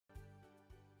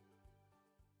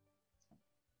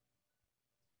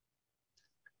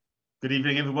Good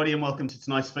evening, everybody, and welcome to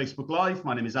tonight's Facebook Live.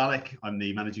 My name is Alec. I'm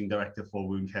the Managing Director for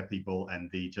Wound Care People and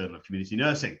the Journal of Community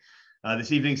Nursing.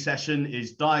 This evening's session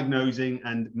is Diagnosing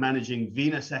and Managing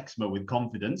Venous Eczema with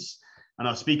Confidence. And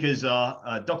our speakers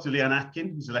are Dr Leanne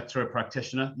Atkin, who's a lecturer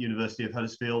practitioner, University of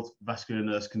Huddersfield, Vascular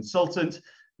Nurse Consultant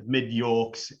with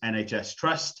Yorks NHS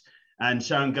Trust, and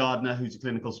Sharon Gardner, who's a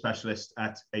clinical specialist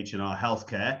at H&R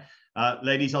Healthcare.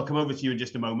 Ladies, I'll come over to you in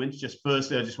just a moment. Just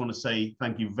firstly, I just want to say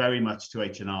thank you very much to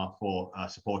H&R for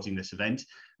supporting this event.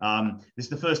 This is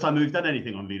the first time we've done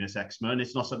anything on venous eczema, and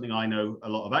it's not something I know a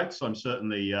lot about, so I'm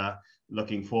certainly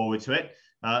looking forward to it.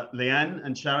 Leanne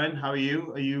and Sharon, how are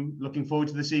you? Are you looking forward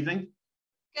to this evening?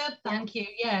 Good, thank you.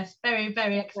 Yes, very,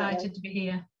 very excited to be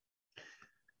here.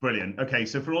 Brilliant. Okay,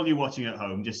 so for all you watching at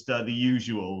home, just the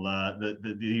usual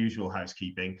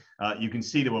housekeeping. You can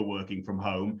see that we're working from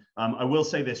home. I will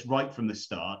say this right from the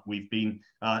start. We've been,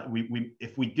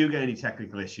 if we do get any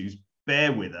technical issues,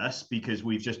 bear with us because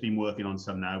we've just been working on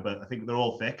some now, but I think they're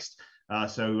all fixed.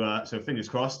 So fingers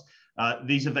crossed.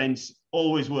 These events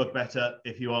always work better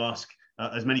if you ask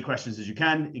as many questions as you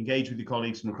can, engage with your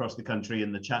colleagues from across the country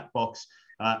in the chat box.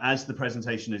 As the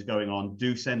presentation is going on,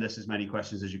 do send us as many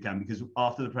questions as you can, because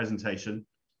after the presentation,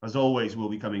 as always, we'll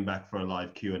be coming back for a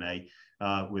live Q&A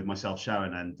with myself,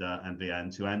 Sharon, and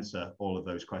Leanne to answer all of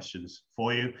those questions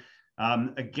for you.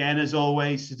 Again, as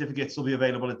always, certificates will be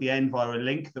available at the end via a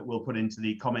link that we'll put into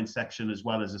the comment section, as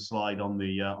well as a slide on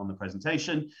the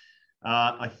presentation.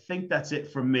 I think that's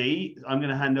it from me. I'm going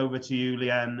to hand over to you,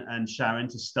 Leanne and Sharon,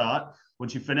 to start.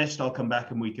 Once you've finished, I'll come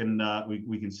back and we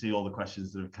can see all the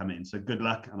questions that have come in. So good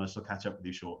luck, and I shall catch up with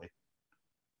you shortly.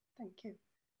 Thank you.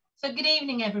 So good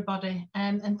evening, everybody,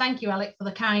 and thank you, Alec, for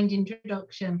the kind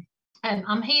introduction.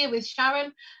 I'm here with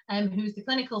Sharon, who's the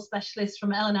clinical specialist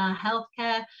from H&R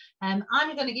Healthcare.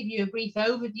 I'm going to give you a brief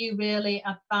overview, really,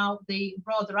 about the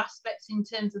broader aspects in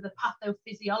terms of the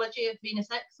pathophysiology of venous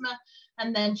eczema,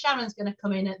 and then Sharon's going to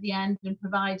come in at the end and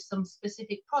provide some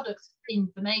specific product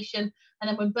information, and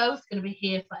then we're both going to be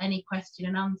here for any question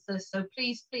and answers. So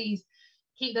please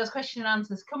keep those question and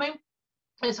answers coming.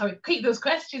 Keep those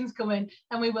questions coming,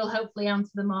 and we will hopefully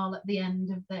answer them all at the end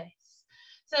of this.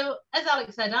 So, as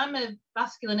Alex said, I'm a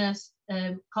vascular nurse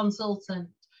consultant,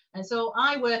 and so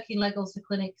I work in leg ulcer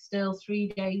clinic still 3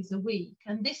 days a week.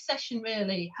 And this session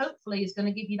really, hopefully, is going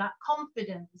to give you that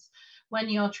confidence when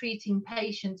you're treating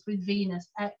patients with venous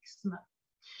eczema.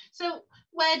 So,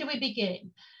 where do we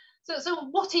begin? So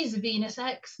what is venous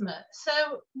eczema?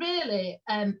 So, really,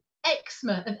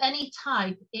 eczema of any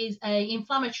type is an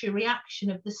inflammatory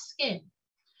reaction of the skin.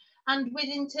 And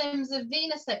in terms of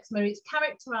venous eczema, it's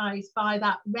characterised by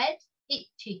that red,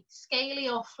 itchy, scaly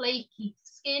or flaky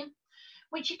skin,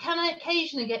 which you can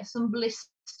occasionally get some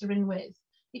blistering with.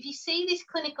 If you see this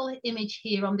clinical image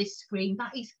here on this screen,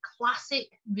 that is classic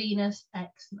venous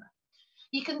eczema.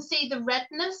 You can see the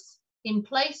redness in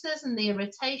places and the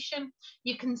irritation.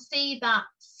 You can see that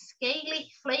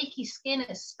scaly, flaky skin,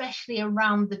 especially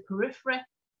around the periphery.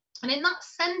 And in that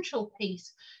central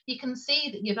piece, you can see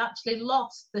that you've actually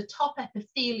lost the top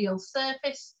epithelial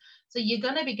surface. So you're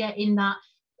going to be getting that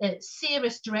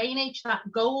serous drainage,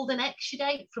 that golden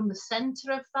exudate from the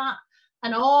centre of that.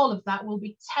 And all of that will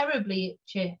be terribly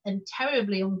itchy and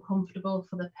terribly uncomfortable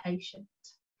for the patient.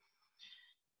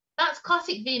 That's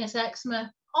classic venous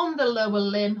eczema on the lower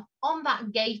limb, on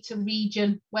that gaiter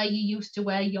region where you used to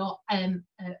wear your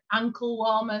ankle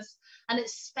warmers, and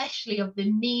especially of the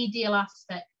medial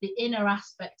aspect, the inner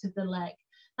aspect of the leg.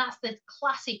 That's the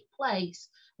classic place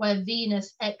where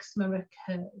venous eczema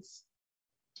occurs.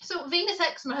 So venous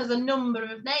eczema has a number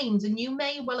of names, and you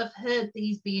may well have heard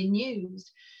these being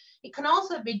used. It can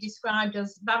also be described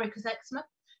as varicose eczema,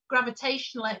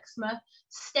 gravitational eczema,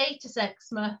 status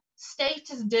eczema,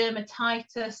 status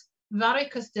dermatitis,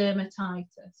 varicose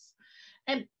dermatitis.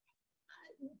 And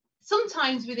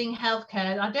sometimes within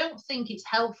healthcare, I don't think it's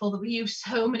helpful that we use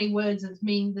so many words that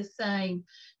mean the same.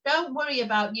 Don't worry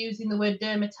about using the word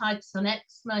dermatitis on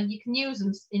eczema. You can use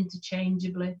them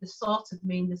interchangeably. They sort of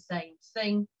mean the same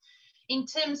thing. In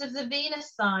terms of the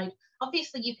venous side,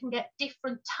 obviously you can get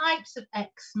different types of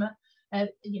eczema,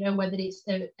 whether it's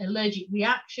an allergic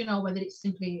reaction or whether it's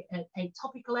simply a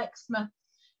topical eczema.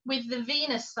 With the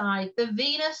venous side, the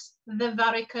venous, the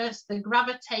varicose, the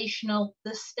gravitational,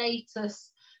 the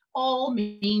status, all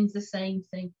means the same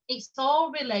thing. It's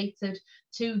all related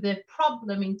to the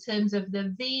problem in terms of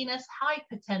the venous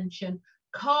hypertension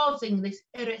causing this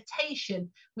irritation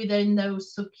within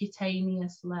those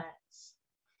subcutaneous layers.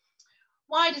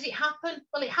 Why does it happen?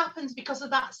 Well, it happens because of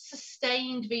that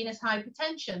sustained venous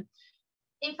hypertension.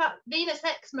 In fact, venous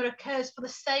eczema occurs for the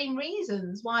same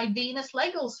reasons why venous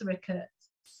leg ulcer occurs.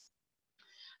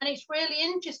 And it's really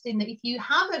interesting that if you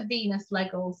have a venous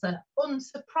leg ulcer,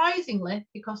 unsurprisingly,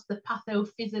 because the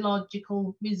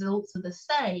pathophysiological results are the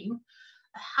same,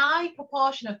 a high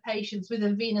proportion of patients with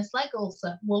a venous leg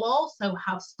ulcer will also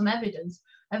have some evidence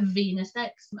of venous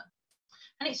eczema.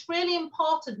 And it's really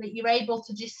important that you're able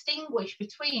to distinguish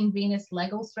between venous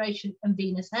leg ulceration and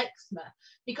venous eczema,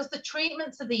 because the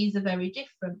treatments of these are very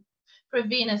different. For a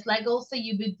venous leg ulcer,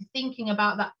 you'd be thinking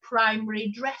about that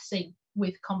primary dressing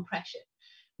with compression.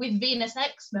 With venous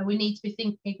eczema, we need to be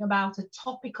thinking about a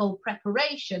topical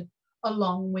preparation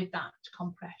along with that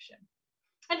compression.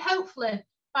 And hopefully,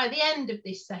 by the end of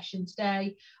this session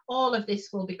today, all of this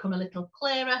will become a little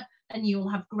clearer and you'll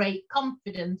have great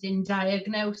confidence in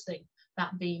diagnosing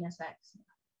that venous eczema.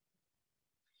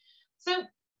 So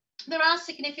there are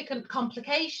significant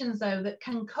complications, though, that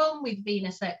can come with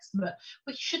venous eczema,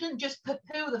 which shouldn't just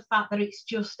poo-poo the fact that it's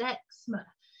just eczema.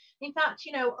 In fact,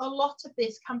 you know, a lot of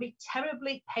this can be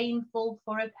terribly painful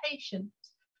for a patient.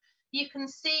 You can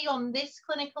see on this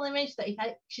clinical image that if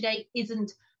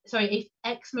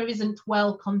eczema isn't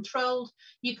well controlled,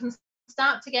 you can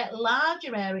start to get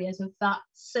larger areas of that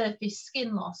surface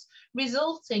skin loss,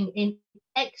 resulting in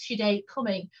exudate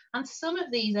coming. And some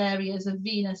of these areas of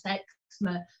venous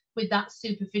eczema with that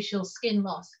superficial skin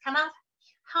loss can have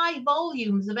high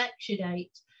volumes of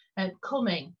exudate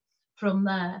coming from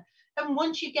there. And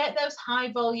once you get those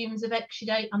high volumes of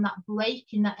exudate and that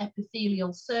break in that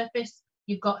epithelial surface,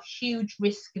 you've got huge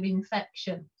risk of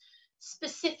infection.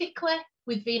 Specifically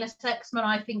with venous eczema,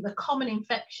 I think the common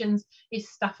infections is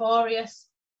Staph aureus.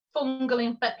 Fungal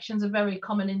infections are very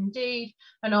common indeed,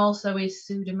 and also is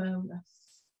Pseudomonas.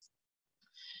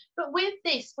 But with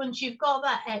this, once you've got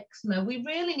that eczema, we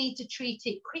really need to treat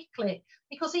it quickly,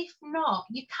 because if not,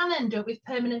 you can end up with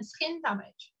permanent skin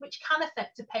damage, which can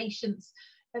affect a patient's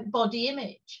body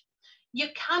image. You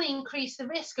can increase the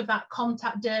risk of that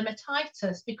contact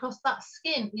dermatitis because that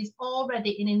skin is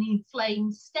already in an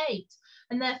inflamed state,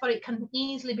 and therefore it can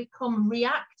easily become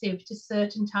reactive to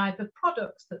certain type of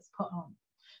products that's put on.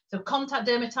 So contact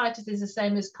dermatitis is the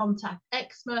same as contact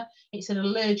eczema. It's an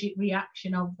allergic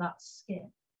reaction of that skin.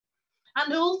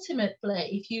 And ultimately,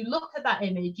 if you look at that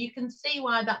image, you can see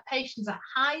why that patient's at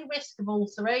high risk of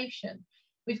ulceration.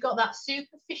 We've got that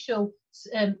superficial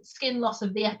skin loss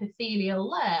of the epithelial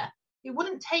layer. It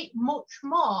wouldn't take much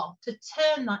more to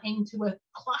turn that into a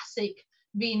classic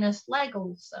venous leg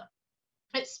ulcer,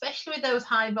 especially with those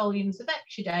high volumes of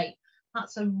exudate.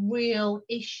 That's a real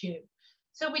issue.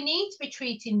 So we need to be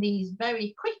treating these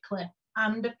very quickly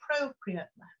and appropriately.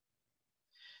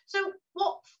 So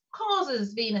what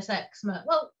causes venous eczema?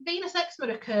 Well, venous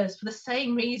eczema occurs for the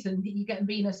same reason that you get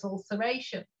venous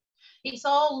ulceration. It's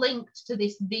all linked to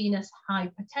this venous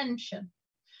hypertension.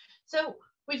 So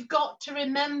we've got to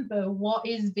remember, what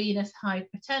is venous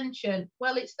hypertension?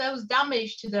 Well, it's those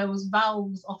damage to those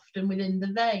valves often within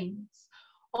the veins,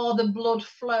 or the blood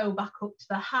flow back up to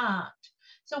the heart.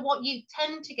 So what you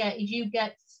tend to get is you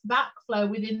get backflow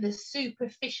within the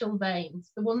superficial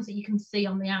veins, the ones that you can see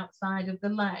on the outside of the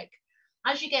leg.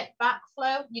 As you get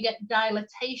backflow, you get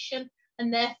dilatation,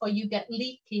 and therefore you get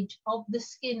leakage of the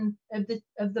skin, of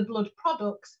the blood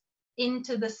products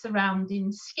into the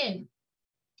surrounding skin.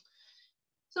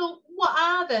 So what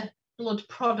are the blood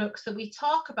products that we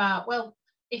talk about? Well,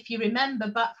 if you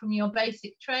remember back from your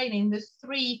basic training, there's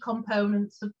 3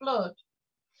 components of blood.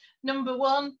 Number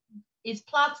 1 is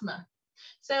plasma.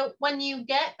 So when you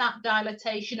get that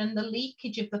dilatation and the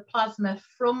leakage of the plasma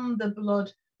from the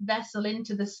blood vessel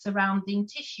into the surrounding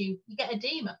tissue, you get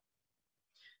edema.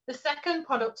 The second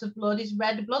product of blood is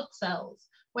red blood cells.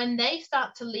 When they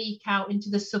start to leak out into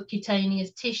the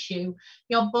subcutaneous tissue,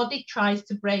 your body tries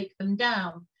to break them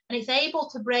down, and it's able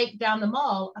to break down them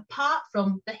all apart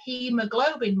from the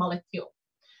hemoglobin molecule.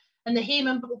 And the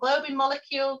hemoglobin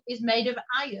molecule is made of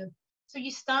iron. So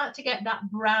you start to get that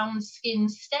brown skin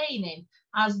staining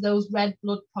as those red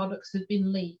blood products have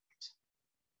been leaked.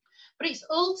 But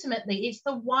it's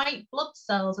the white blood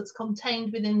cells that's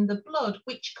contained within the blood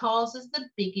which causes the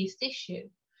biggest issue.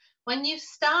 When you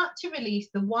start to release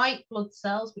the white blood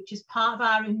cells, which is part of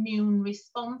our immune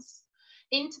response,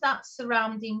 into that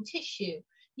surrounding tissue,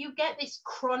 you get this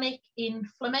chronic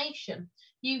inflammation.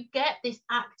 You get this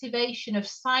activation of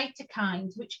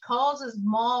cytokines, which causes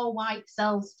more white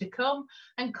cells to come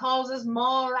and causes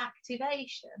more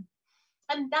activation.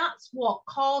 And that's what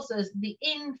causes the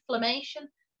inflammation,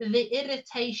 the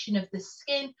irritation of the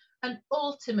skin, and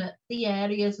ultimately the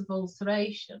areas of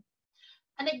ulceration.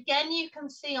 And again, you can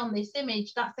see on this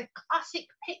image, that's a classic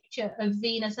picture of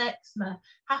venous eczema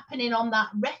happening on that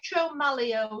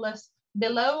retromalleolus,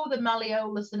 below the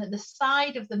malleolus, and at the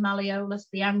side of the malleolus,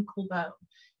 the ankle bone.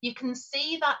 you can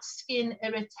see that skin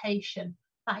irritation.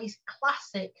 That is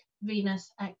classic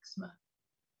venous eczema.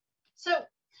 So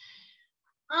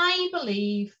I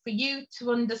believe for you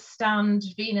to understand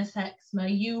venous eczema,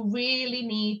 you really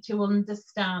need to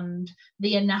understand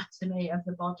the anatomy of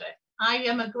the body. I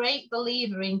am a great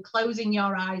believer in closing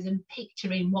your eyes and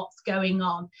picturing what's going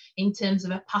on in terms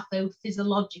of a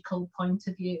pathophysiological point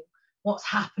of view, what's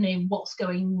happening, what's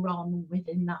going wrong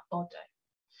within that body.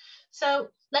 So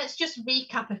let's just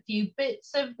recap a few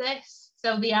bits of this.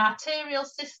 So the arterial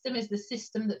system is the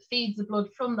system that feeds the blood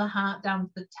from the heart down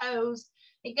to the toes.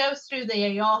 It goes through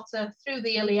the aorta, through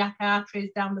the iliac arteries,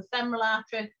 down the femoral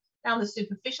artery, down the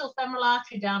superficial femoral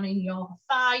artery, down in your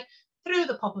thigh, through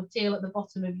the popliteal at the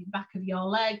bottom of the back of your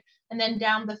leg, and then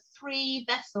down the 3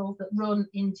 vessels that run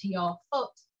into your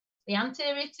foot, the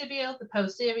anterior tibial, the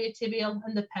posterior tibial,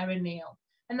 and the perineal.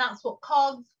 And that's what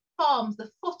forms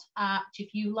the foot arch,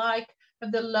 if you like,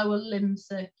 of the lower limb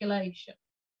circulation.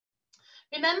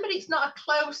 Remember, it's not a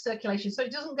closed circulation, so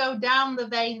it doesn't go down the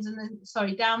veins and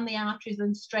then, down the arteries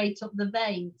and straight up the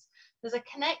veins. There's a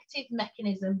connective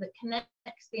mechanism that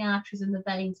connects the arteries and the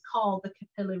veins called the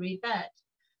capillary bed.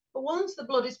 But once the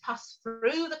blood is passed through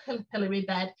the capillary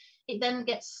bed, it then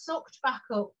gets sucked back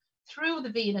up through the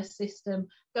venous system,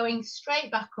 going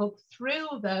straight back up through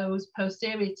those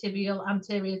posterior tibial,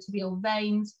 anterior tibial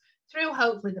veins, through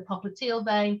hopefully the popliteal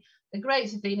vein, the great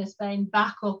venous vein,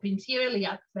 back up into your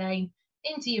iliac vein,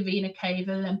 into your vena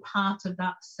cava, and then part of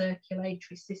that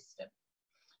circulatory system.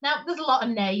 Now, there's a lot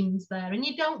of names there, and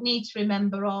you don't need to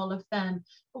remember all of them.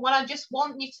 But what I just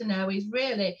want you to know is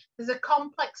really there's a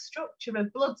complex structure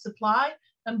of blood supply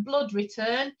and blood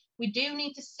return. We do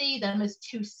need to see them as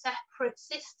 2 separate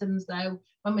systems, though,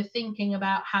 when we're thinking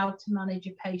about how to manage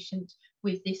a patient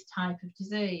with this type of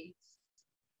disease.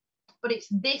 But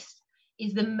this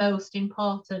is the most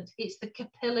important. It's the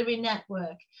capillary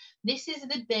network. This is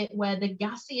the bit where the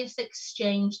gaseous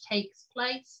exchange takes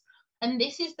place. And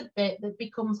this is the bit that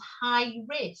becomes high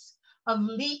risk of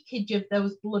leakage of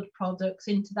those blood products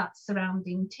into that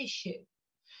surrounding tissue.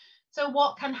 So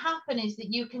what can happen is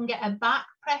that you can get a back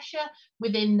pressure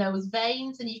within those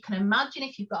veins. And you can imagine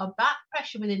if you've got a back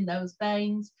pressure within those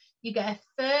veins, you get a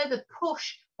further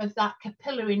push of that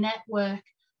capillary network,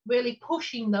 really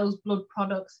pushing those blood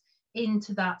products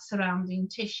into that surrounding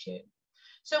tissue.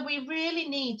 So we really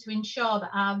need to ensure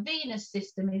that our venous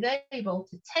system is able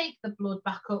to take the blood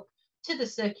back up to the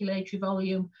circulatory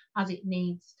volume as it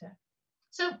needs to.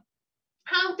 So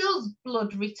how does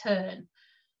blood return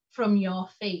from your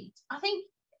feet? I think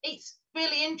it's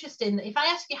really interesting that if I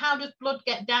ask you how does blood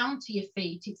get down to your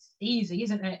feet, it's easy,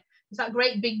 isn't it? It's that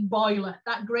great big boiler,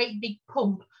 that great big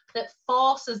pump that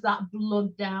forces that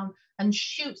blood down and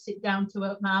shoots it down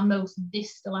to our most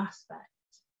distal aspect.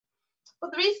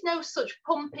 But there is no such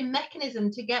pumping mechanism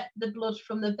to get the blood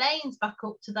from the veins back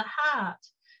up to the heart.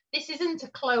 This isn't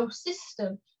a closed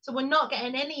system, so we're not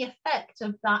getting any effect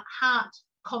of that heart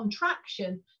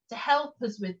contraction to help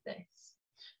us with this.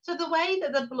 So the way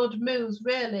that the blood moves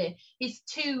really is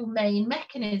 2 main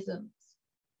mechanisms.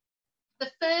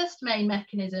 The first main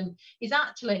mechanism is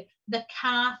actually the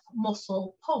calf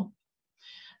muscle pump.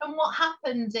 And what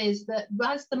happens is that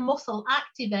as the muscle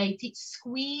activates, it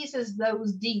squeezes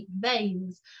those deep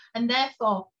veins, and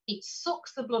therefore it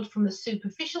sucks the blood from the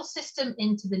superficial system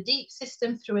into the deep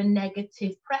system through a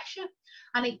negative pressure,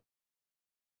 and it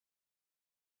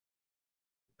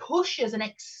pushes and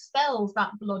expels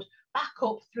that blood back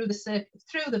up through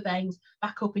the veins,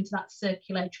 back up into that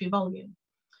circulatory volume.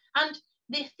 And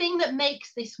the thing that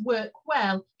makes this work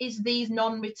well is these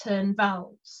non-return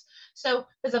valves. So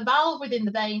there's a valve within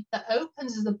the vein that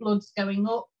opens as the blood's going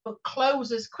up, but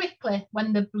closes quickly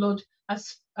when the blood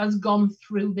has gone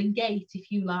through the gate, if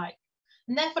you like.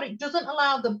 And therefore it doesn't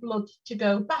allow the blood to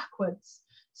go backwards.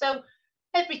 So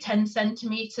every 10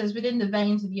 centimetres within the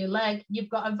veins of your leg, you've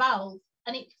got a valve,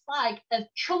 and it's like a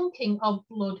chunking of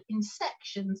blood in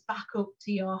sections back up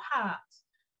to your heart.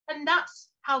 And that's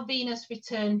how venous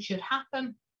return should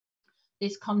happen.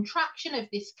 This contraction of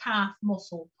this calf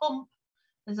muscle pump,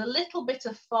 there's a little bit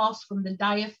of force from the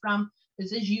diaphragm,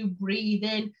 as you breathe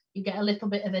in, you get a little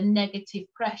bit of a negative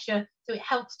pressure, so it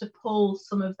helps to pull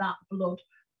some of that blood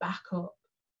back up.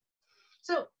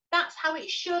 So that's how it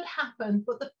should happen,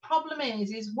 but the problem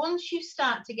is once you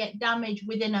start to get damage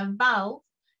within a valve,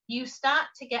 you start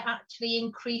to get actually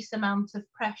increased amount of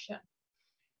pressure.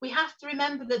 We have to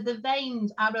remember that the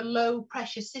veins are a low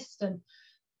pressure system.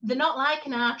 They're not like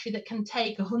an artery that can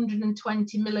take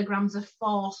 120 milligrams of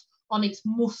force on its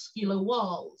muscular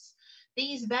walls.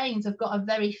 These veins have got a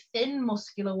very thin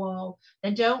muscular wall.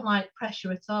 They don't like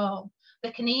pressure at all.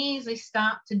 They can easily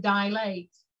start to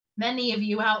dilate. Many of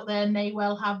you out there may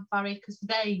well have varicose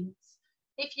veins.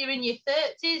 If you're in your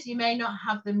 30s, you may not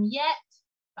have them yet,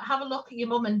 but have a look at your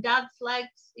mum and dad's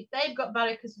legs. If they've got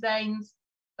varicose veins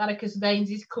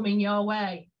is coming your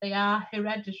way. They are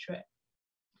hereditary.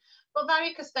 But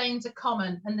varicose veins are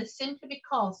common, and they're simply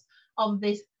because of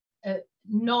this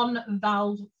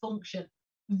non-valve function,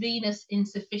 venous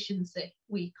insufficiency,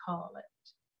 we call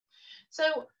it.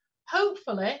 So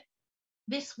hopefully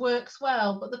this works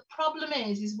well, but the problem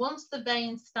is once the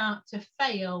veins start to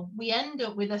fail, we end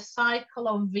up with a cycle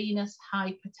of venous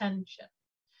hypertension.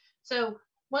 So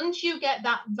once you get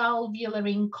that valvular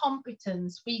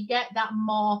incompetence, we get that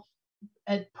more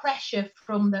pressure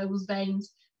from those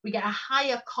veins. We get a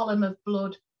higher column of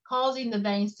blood, causing the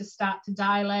veins to start to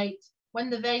dilate. When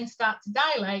the veins start to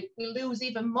dilate, we lose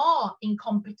even more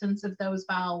incompetence of those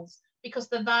valves because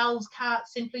the valves can't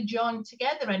simply join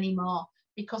together anymore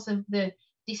because of the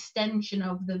distension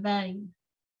of the vein.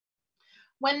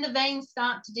 When the veins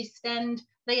start to distend,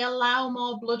 they allow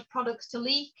more blood products to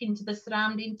leak into the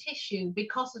surrounding tissue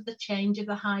because of the change of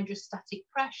the hydrostatic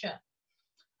pressure.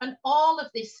 And all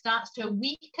of this starts to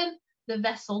weaken the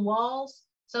vessel walls,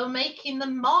 so making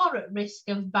them more at risk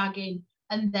of bagging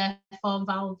and therefore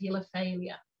valvular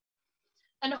failure.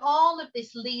 And all of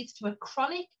this leads to a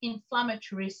chronic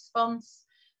inflammatory response,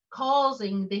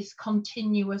 causing this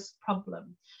continuous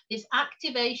problem, these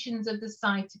activations of the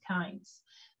cytokines,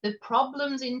 the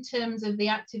problems in terms of the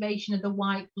activation of the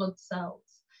white blood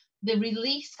cells, the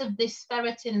release of this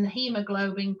ferritin and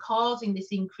hemoglobin causing this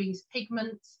increased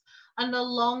pigments, and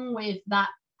along with that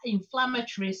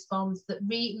inflammatory response that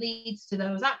leads to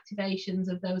those activations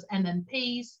of those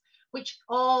MMPs, which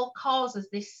all causes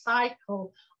this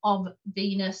cycle of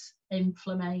venous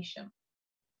inflammation.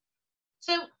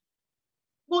 So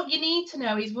what you need to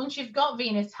know is once you've got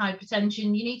venous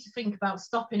hypertension, you need to think about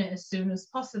stopping it as soon as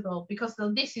possible because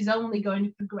this is only going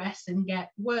to progress and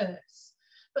get worse.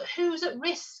 But who's at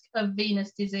risk of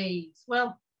venous disease?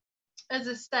 Well, as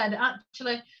I said,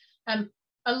 actually,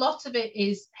 a lot of it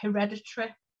is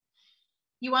hereditary.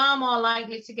 You are more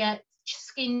likely to get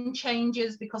skin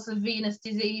changes because of venous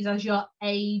disease as you're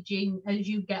aging, as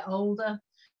you get older.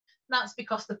 That's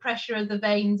because the pressure of the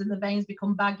veins and the veins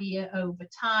become baggier over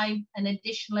time. And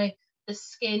additionally, the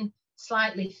skin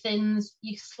slightly thins,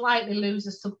 you slightly lose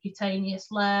a subcutaneous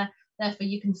layer. Therefore,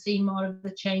 you can see more of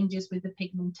the changes with the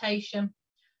pigmentation.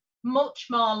 Much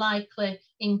more likely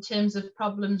in terms of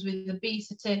problems with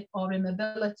obesity or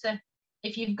immobility.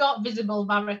 If you've got visible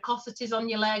varicosities on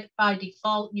your leg, by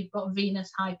default, you've got venous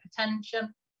hypertension.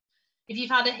 If you've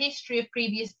had a history of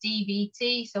previous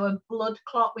DVT, so a blood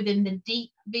clot within the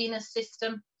deep venous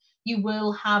system, you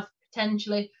will have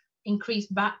potentially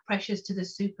increased back pressures to the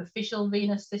superficial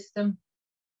venous system.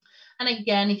 And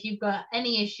again, if you've got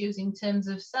any issues in terms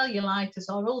of cellulitis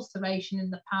or ulceration in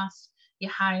the past,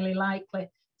 you're highly likely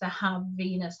to have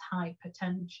venous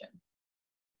hypertension.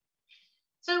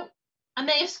 So I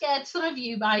may have scared some of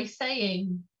you by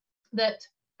saying that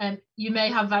you may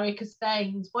have varicose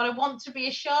veins. What I want to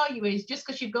reassure you is just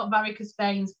because you've got varicose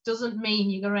veins doesn't mean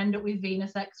you're going to end up with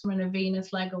venous eczema and a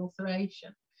venous leg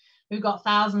ulceration. We've got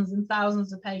thousands and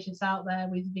thousands of patients out there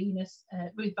with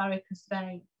varicose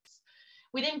veins.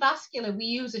 Within vascular, we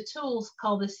use a tool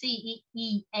called the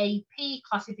CEAP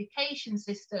classification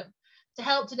system to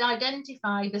help to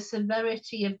identify the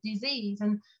severity of disease.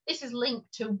 And this is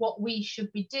linked to what we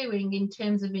should be doing in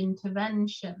terms of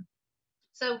intervention.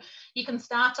 So you can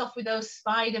start off with those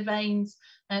spider veins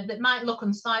that might look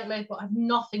unsightly, but have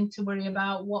nothing to worry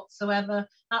about whatsoever.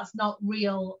 That's not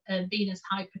real venous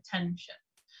hypertension.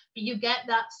 But you get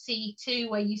that C2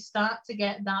 where you start to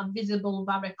get that visible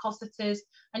varicosities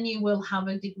and you will have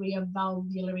a degree of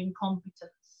valvular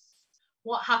incompetence.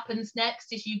 What happens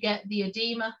next is you get the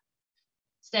edema.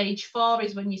 Stage 4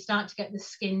 is when you start to get the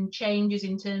skin changes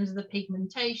in terms of the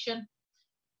pigmentation.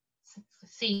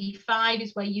 C5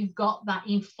 is where you've got that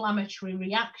inflammatory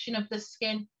reaction of the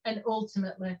skin, and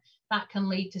ultimately that can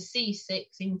lead to C6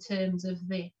 in terms of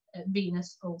the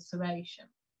venous ulceration.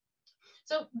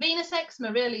 So venous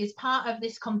eczema really is part of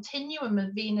this continuum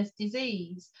of venous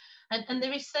disease, and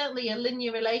there is certainly a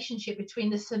linear relationship between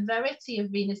the severity of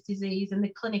venous disease and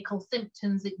the clinical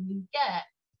symptoms that you get.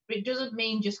 But it doesn't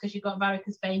mean just because you've got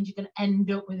varicose veins you're going to end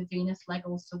up with a venous leg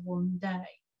ulcer one day.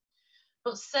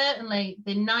 But certainly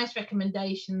the NICE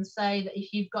recommendations say that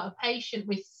if you've got a patient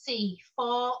with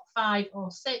C4, 5 or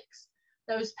 6,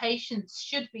 those patients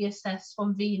should be assessed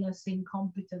for venous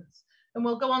incompetence. And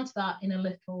we'll go on to that in a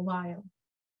little while.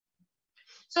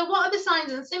 So what are the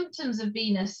signs and symptoms of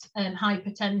venous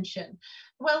hypertension?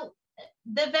 Well,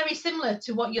 they're very similar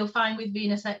to what you'll find with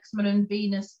venous eczema and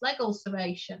venous leg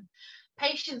ulceration.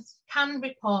 patients can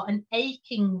report an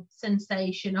aching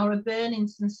sensation or a burning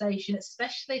sensation,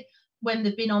 especially when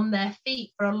they've been on their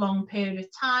feet for a long period of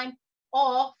time,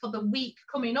 or for the week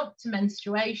coming up to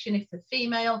menstruation if they're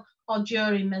female, or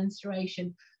during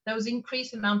menstruation. Those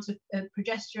increased amounts of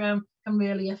progesterone can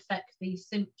really affect these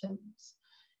symptoms.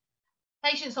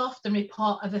 Patients often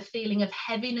report of a feeling of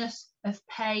heaviness, of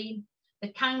pain. They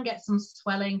can get some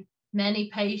swelling. Many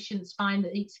patients find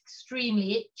that it's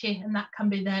extremely itchy, and that can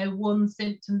be their one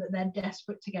symptom that they're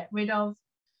desperate to get rid of.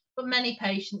 But many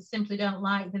patients simply don't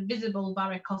like the visible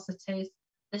varicosities.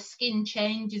 The skin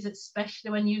changes,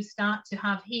 especially when you start to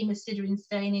have hemosiderin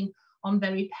staining on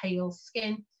very pale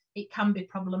skin. It can be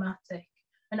problematic.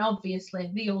 And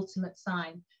obviously, the ultimate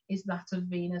sign is that of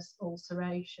venous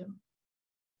ulceration.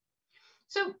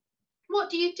 So what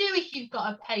do you do if you've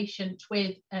got a patient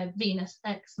with venous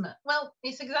eczema? Well,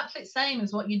 it's exactly the same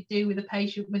as what you'd do with a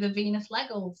patient with a venous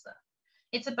leg ulcer.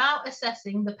 It's about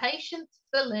assessing the patient,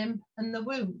 the limb, and the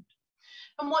wound.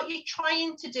 And what you're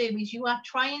trying to do is you are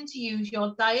trying to use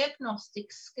your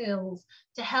diagnostic skills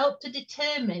to help to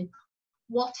determine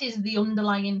what is the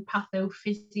underlying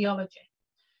pathophysiology.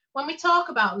 When we talk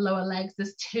about lower legs,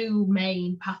 there's two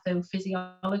main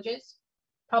pathophysiologies.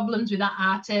 Problems with that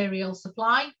arterial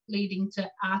supply, leading to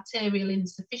arterial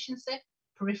insufficiency,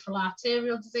 peripheral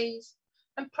arterial disease,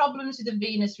 and problems with the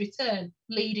venous return,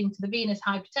 leading to the venous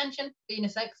hypertension,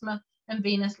 venous eczema, and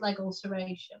venous leg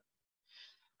ulceration.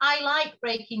 I like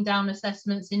breaking down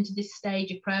assessments into this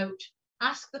stage approach.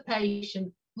 Ask the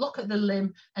patient, look at the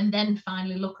limb, and then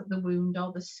finally look at the wound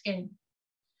or the skin.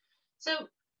 So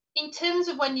in terms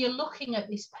of when you're looking at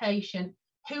this patient,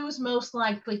 who's most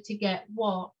likely to get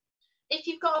what? If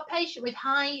you've got a patient with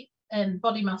high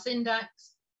body mass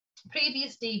index,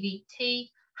 previous DVT,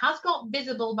 has got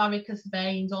visible varicose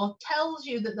veins, or tells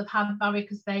you that they've had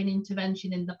varicose vein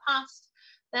intervention in the past,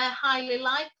 they're highly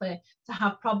likely to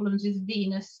have problems with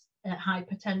venous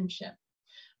hypertension.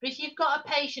 But if you've got a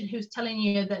patient who's telling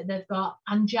you that they've got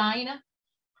angina,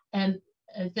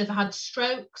 they've had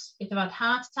strokes, if they've had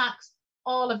heart attacks,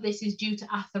 all of this is due to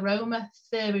atheroma,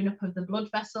 stirring up of the blood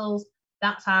vessels.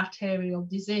 That's arterial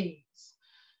disease.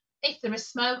 If they're a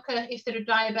smoker, if they're a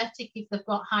diabetic, if they've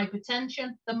got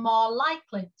hypertension, they're more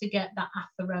likely to get that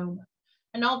atheroma.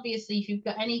 And obviously, if you've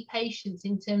got any patients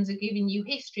in terms of giving you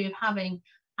history of having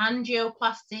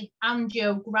angioplasty,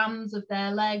 angiograms of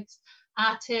their legs,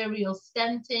 arterial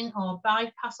stenting or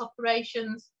bypass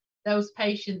operations, those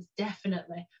patients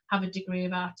definitely have a degree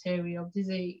of arterial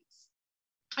disease.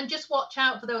 And just watch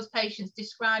out for those patients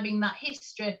describing that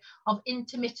history of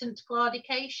intermittent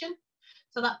claudication.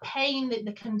 So that pain that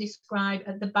they can describe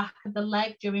at the back of the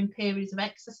leg during periods of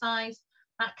exercise,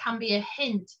 that can be a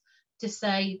hint to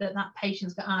say that that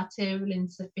patient's got arterial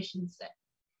insufficiency.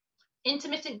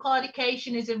 Intermittent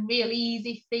claudication is a really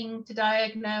easy thing to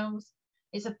diagnose.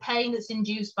 It's a pain that's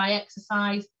induced by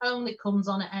exercise, only comes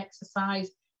on at exercise,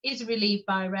 is relieved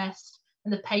by rest,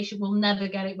 and the patient will never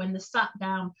get it when they're sat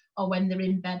down or when they're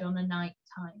in bed on a night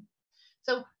time.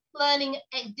 So learning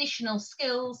additional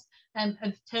skills in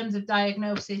terms of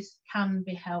diagnosis can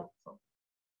be helpful.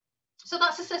 So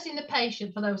that's assessing the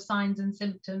patient for those signs and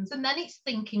symptoms, and then it's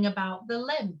thinking about the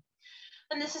limb.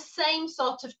 And there's the same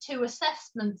sort of two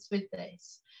assessments with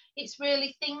this. It's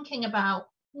really thinking about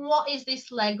what is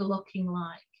this leg looking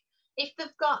like? If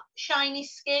they've got shiny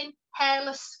skin,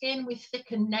 hairless skin with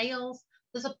thickened nails,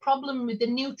 there's a problem with the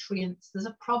nutrients, there's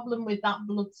a problem with that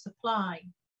blood supply.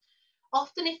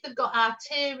 Often if they've got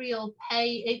arterial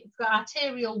pain, if they've got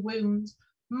arterial wounds,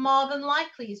 more than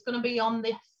likely it's going to be on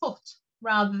the foot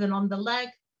rather than on the leg.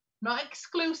 Not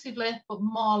exclusively, but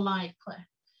more likely.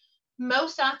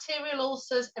 Most arterial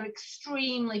ulcers are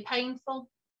extremely painful.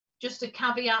 Just a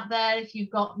caveat there, if you've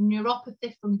got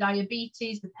neuropathy from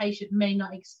diabetes, the patient may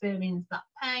not experience that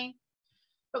pain.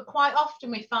 But quite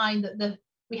often we find that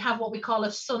we have what we call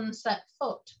a sunset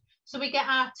foot. So we get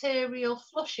arterial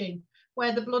flushing,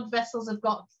 where the blood vessels have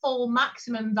got full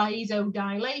maximum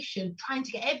vasodilation, trying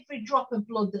to get every drop of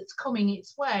blood that's coming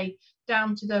its way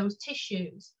down to those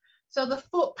tissues. So the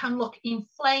foot can look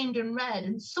inflamed and red,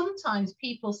 and sometimes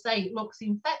people say it looks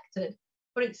infected,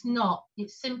 but it's not.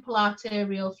 It's simple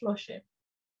arterial flushing.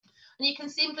 And you can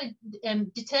simply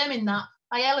determine that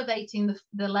by elevating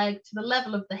the leg to the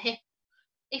level of the hip.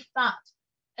 If that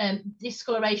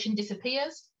discoloration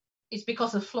disappears, it's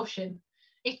because of flushing.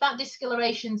 If that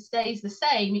discoloration stays the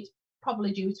same, it's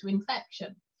probably due to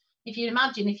infection. If you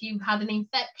imagine if you've had an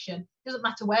infection, it doesn't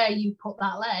matter where you put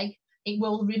that leg, it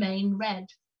will remain red.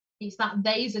 It's that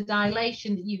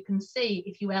vasodilation that you can see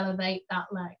if you elevate that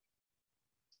leg.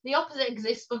 The opposite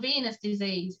exists for venous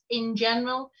disease. In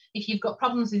general, if you've got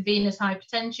problems with venous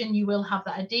hypertension, you will have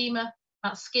that edema,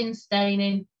 that skin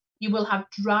staining, you will have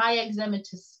dry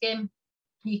eczematous skin.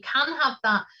 You can have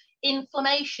that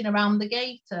inflammation around the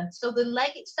gaiter. So the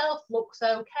leg itself looks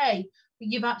okay, but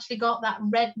you've actually got that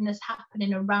redness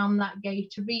happening around that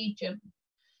gaiter region.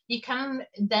 You can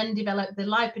then develop the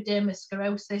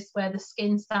lipodermal where the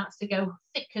skin starts to go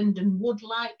thickened and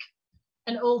wood-like,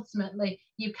 and ultimately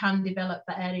you can develop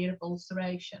that area of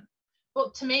ulceration.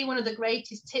 But to me, one of the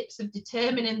greatest tips of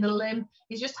determining the limb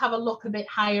is just have a look a bit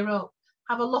higher up,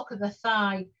 have a look at the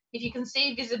thigh. If you can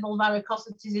see visible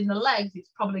varicosities in the legs,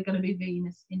 it's probably going to be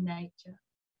venous in nature.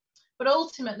 But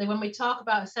ultimately, when we talk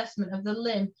about assessment of the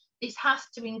limb, this has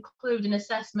to include an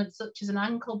assessment such as an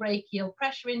ankle brachial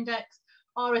pressure index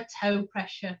or a toe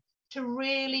pressure to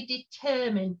really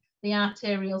determine the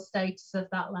arterial status of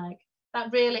that leg.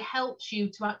 That really helps you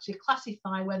to actually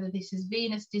classify whether this is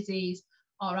venous disease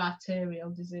or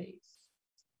arterial disease.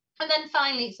 And then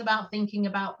finally, it's about thinking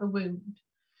about the wound.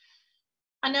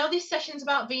 I know this session's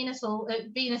about venous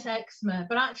eczema,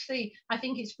 but actually I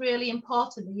think it's really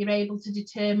important that you're able to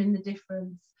determine the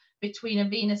difference between a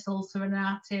venous ulcer and an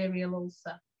arterial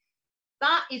ulcer.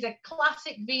 That is a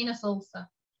classic venous ulcer.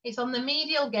 It's on the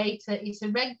medial gaiter, it's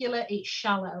irregular, it's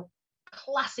shallow.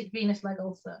 Classic venous leg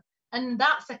ulcer. And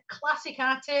that's a classic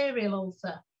arterial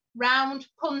ulcer, round,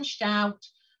 punched out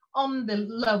on the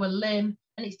lower limb,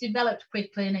 and it's developed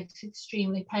quickly and it's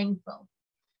extremely painful.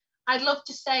 I'd love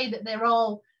to say that they're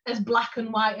all as black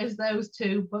and white as those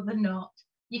two, but they're not.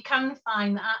 You can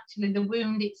find that actually the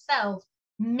wound itself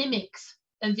mimics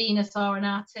a venous or an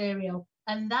arterial,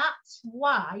 and that's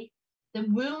why the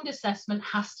wound assessment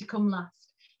has to come last.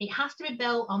 It has to be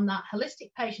built on that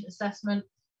holistic patient assessment,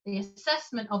 the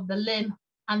assessment of the limb,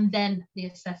 and then the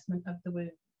assessment of the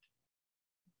wound.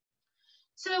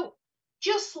 So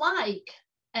just like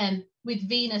with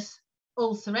venous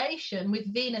ulceration,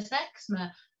 with venous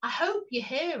eczema, I hope you're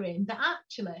hearing that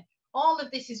actually all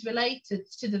of this is related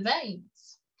to the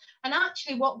veins. And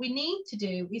actually what we need to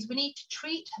do is we need to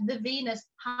treat the venous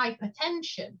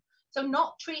hypertension. So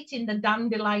not treating the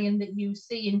dandelion that you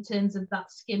see in terms of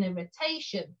that skin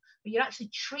irritation, but you actually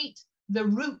treat the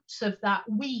roots of that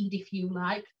weed, if you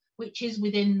like, which is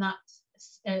within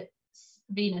that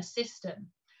venous system.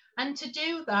 And to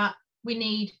do that, we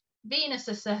need venous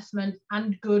assessment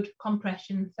and good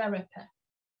compression therapy.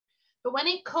 But when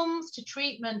it comes to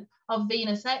treatment of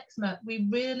venous eczema, we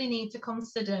really need to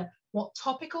consider what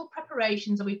topical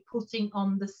preparations are we putting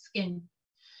on the skin.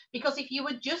 Because if you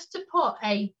were just to put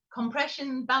a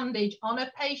compression bandage on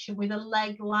a patient with a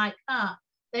leg like that,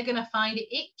 they're going to find it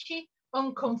itchy,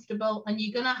 uncomfortable, and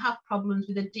you're going to have problems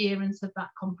with adherence of that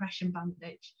compression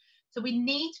bandage. So we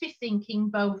need to be thinking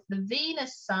both the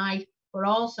venous side, but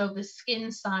also the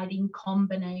skin side in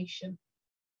combination.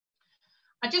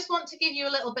 I just want to give you a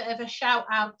little bit of a shout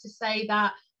out to say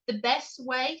that the best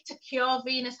way to cure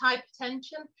venous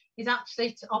hypertension is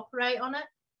actually to operate on it.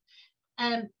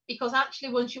 Because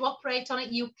actually once you operate on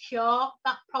it, you cure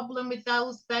that problem with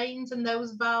those veins and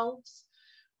those valves.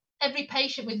 Every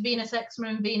patient with venous eczema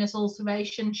and venous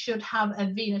ulceration should have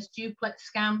a venous duplex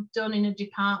scan done in a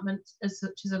department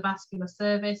such as a vascular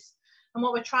service. And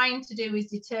what we're trying to do is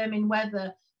determine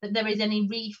whether that there is any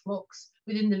reflux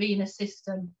within the venous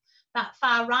system. That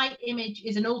far right image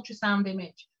is an ultrasound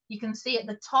image. You can see at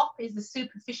the top is the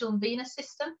superficial venous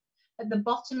system. At the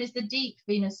bottom is the deep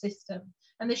venous system.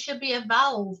 And there should be a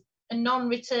valve, a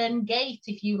non-return gate,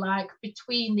 if you like,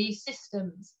 between these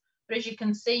systems. But as you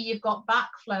can see, you've got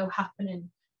backflow happening.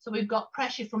 So we've got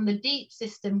pressure from the deep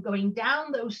system going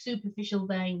down those superficial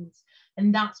veins.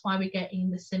 And that's why we're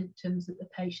getting the symptoms that the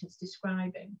patient's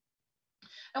describing.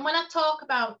 And when I talk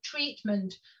about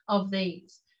treatment of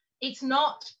these, it's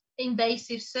not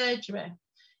invasive surgery.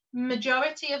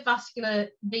 Majority of vascular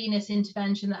venous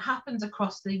intervention that happens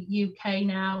across the UK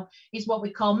now is what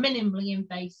we call minimally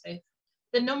invasive.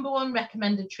 The #1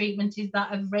 recommended treatment is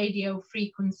that of radio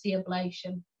frequency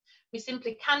ablation. We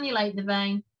simply cannulate the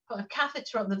vein, put a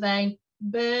catheter up the vein,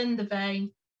 burn the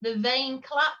vein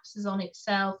collapses on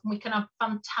itself, and we can have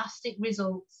fantastic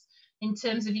results in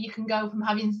terms of you can go from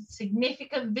having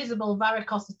significant visible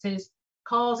varicosities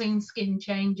causing skin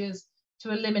changes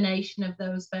to elimination of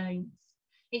those veins.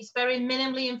 It's very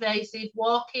minimally invasive,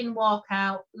 walk in, walk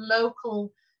out,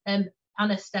 local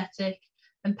anaesthetic,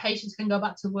 and patients can go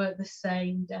back to work the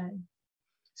same day.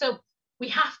 So we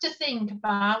have to think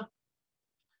about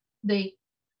the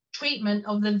treatment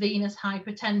of the venous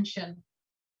hypertension.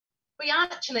 But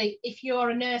actually, if you're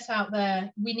a nurse out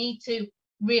there, we need to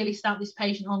really start this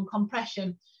patient on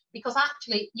compression, because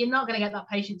actually you're not going to get that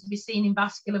patient to be seen in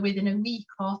vascular within a week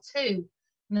or two,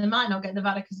 and they might not get the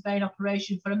varicose vein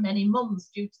operation for many months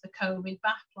due to the COVID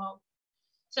backlog.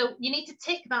 So you need to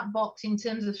tick that box in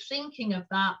terms of thinking of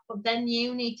that, but then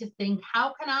you need to think,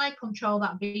 how can I control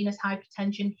that venous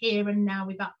hypertension here and now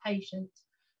with that patient?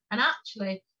 And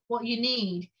actually what you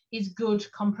need is good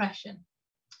compression.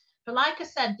 But like I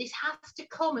said, this has to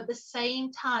come at the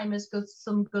same time as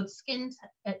some good skin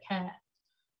care.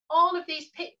 All of these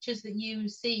pictures that you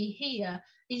see here,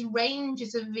 these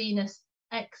ranges of venous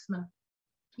eczema.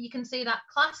 You can see that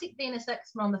classic venous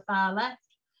eczema on the far left,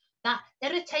 that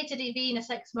irritated venous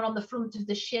eczema on the front of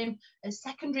the shin is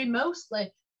secondary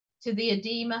mostly to the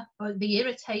edema, but the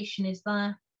irritation is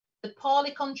there. The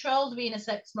poorly controlled venous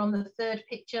eczema on the third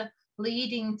picture,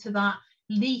 leading to that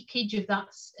leakage of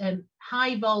that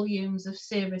high volumes of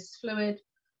serous fluid.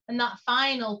 And that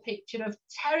final picture of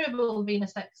terrible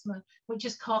venous eczema, which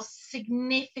has caused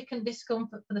significant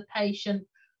discomfort for the patient,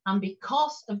 and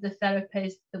because of the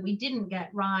therapies that we didn't get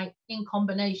right in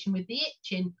combination with the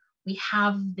itching, we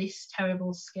have this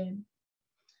terrible skin.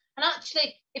 And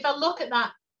actually, if I look at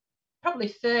that probably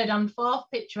third and fourth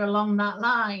picture along that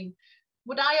line,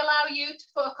 would I allow you to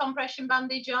put a compression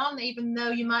bandage on, even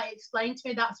though you might explain to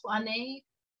me that's what I need?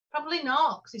 Probably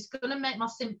not, because it's going to make my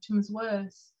symptoms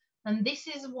worse. And this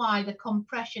is why the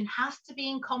compression has to be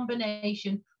in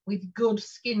combination with good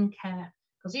skin care,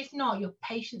 because if not, your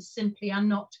patients simply are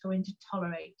not going to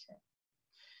tolerate it.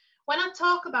 When I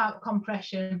talk about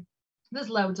compression, there's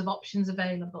loads of options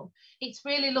available. It's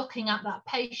really looking at that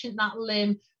patient, that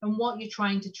limb, and what you're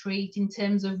trying to treat in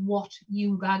terms of what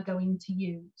you are going to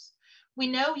use. We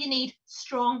know you need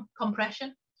strong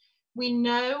compression. We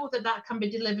know that that can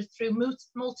be delivered through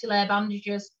multi-layer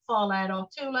bandages, 4-layer or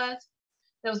 2 layers.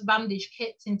 Those bandage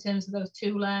kits in terms of those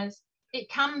 2 layers. It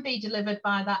can be delivered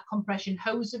by that compression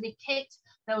hosiery kit,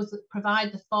 those that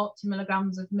provide the 40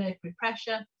 milligrams of mercury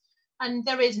pressure. And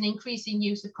there is an increasing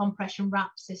use of compression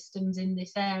wrap systems in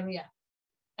this area.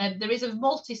 There is a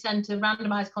multi-centre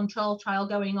randomised control trial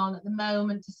going on at the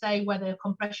moment to say whether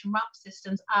compression wrap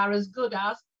systems are as good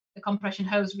as the compression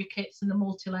hosiery kits and the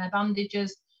multi-layer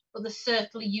bandages, but they're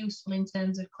certainly useful in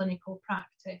terms of clinical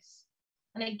practice.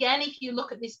 And again, if you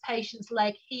look at this patient's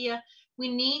leg here, we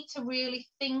need to really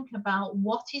think about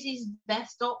what is his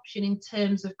best option in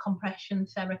terms of compression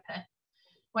therapy.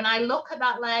 When I look at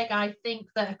that leg, I think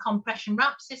that a compression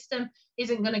wrap system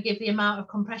isn't going to give the amount of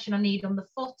compression I need on the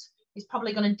foot. It's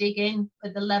probably going to dig in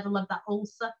at the level of that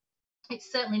ulcer.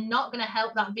 It's certainly not going to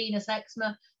help that venous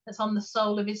eczema that's on the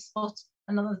sole of his foot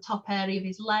and on the top area of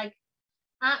his leg.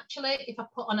 Actually, if I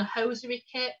put on a hosiery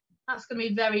kit, that's going to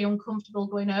be very uncomfortable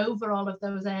going over all of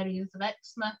those areas of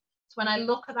eczema. So when I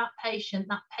look at that patient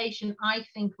I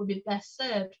think would be best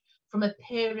served from a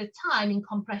period of time in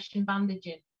compression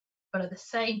bandaging, but at the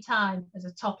same time as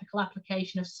a topical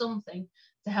application of something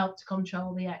to help to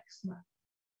control the eczema.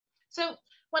 So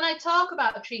when I talk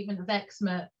about treatment of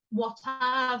eczema, what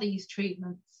are these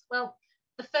treatments? Well,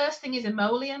 the first thing is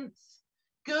emollients.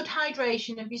 Good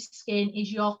hydration of your skin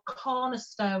is your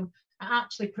cornerstone at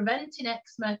actually preventing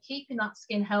eczema, keeping that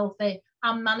skin healthy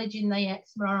and managing the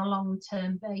eczema on a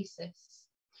long-term basis.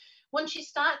 Once you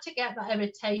start to get that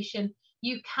irritation,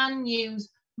 you can use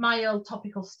mild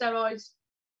topical steroids,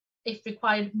 if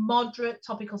required, moderate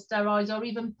topical steroids, or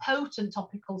even potent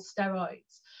topical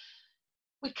steroids.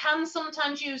 We can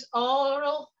sometimes use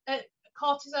oral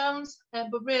cortisones,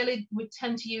 but really we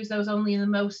tend to use those only in the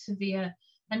most severe.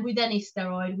 And with any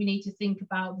steroid, we need to think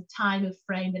about the time of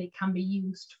frame that it can be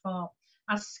used for,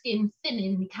 as skin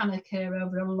thinning can occur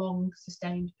over a long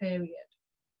sustained period.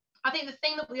 I think the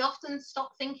thing that we often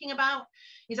stop thinking about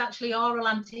is actually oral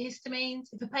antihistamines.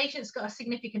 If a patient's got a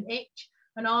significant itch,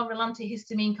 an oral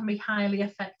antihistamine can be highly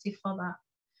effective for that.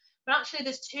 But actually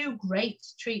there's 2 great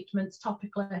treatments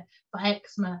topically for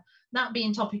eczema, that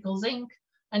being topical zinc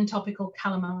and topical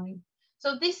calamine.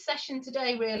 So this session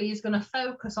today really is going to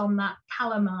focus on that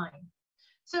calamine.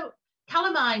 So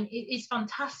calamine is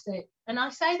fantastic. And I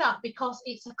say that because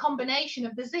it's a combination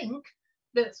of the zinc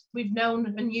that we've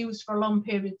known and used for a long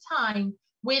period of time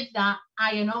with that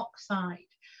iron oxide.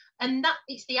 And that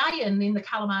it's the iron in the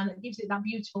calamine that gives it that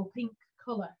beautiful pink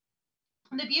colour.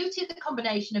 And the beauty of the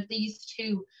combination of these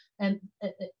 2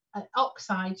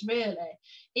 oxides really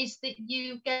is that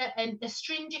you get an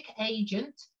astringent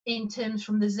agent in terms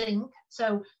from the zinc.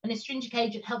 So an astringent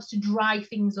agent helps to dry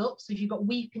things up. So if you've got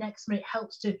weeping eczema, it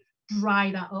helps to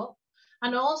dry that up.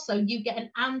 And also you get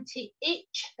an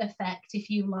anti-itch effect, if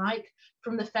you like,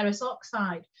 from the ferrous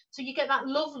oxide. So you get that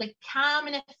lovely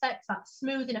calming effect, that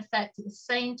smoothing effect at the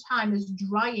same time as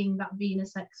drying that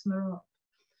venous eczema up.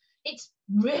 It's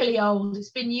really old.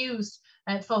 It's been used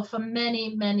for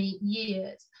many, many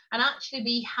years. And actually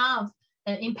we have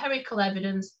empirical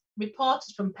evidence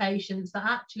reported from patients that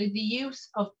actually the use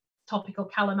of topical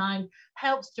calamine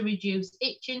helps to reduce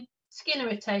itching, skin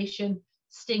irritation,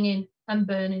 stinging and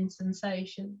burning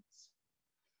sensations.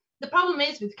 The problem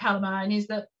is with calamine is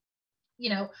that, you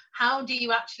know, how do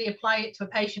you actually apply it to a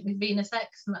patient with venous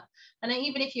eczema? And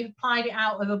even if you've applied it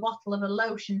out of a bottle of a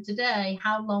lotion today,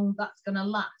 how long that's going to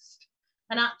last?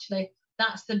 And actually,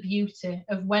 that's the beauty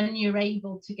of when you're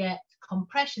able to get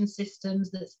compression systems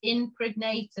that's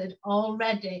impregnated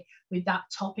already with that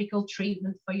topical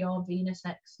treatment for your venous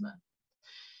eczema.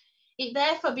 It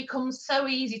therefore becomes so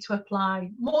easy to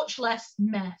apply, much less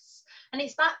mess. And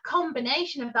it's that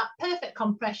combination of that perfect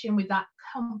compression with that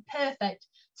perfect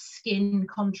skin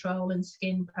control and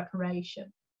skin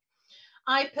preparation.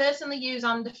 I personally use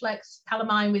Andaflex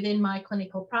calamine within my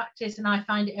clinical practice, and I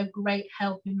find it a great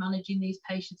help in managing these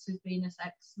patients with venous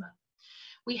eczema.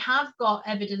 We have got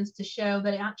evidence to show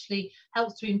that it actually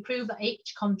helps to improve the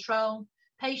itch control.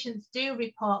 Patients do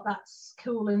report that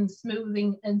cool and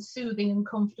smoothing and soothing and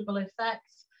comfortable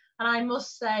effects. And I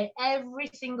must say, every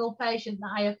single patient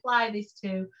that I apply this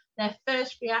to, their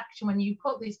first reaction when you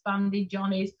put this bandage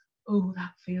on is, oh,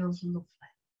 that feels lovely.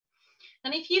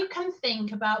 And if you can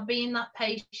think about being that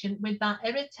patient with that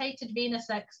irritated venous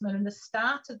eczema and the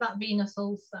start of that venous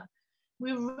ulcer,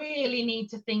 we really need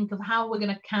to think of how we're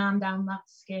going to calm down that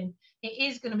skin.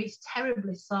 It is going to be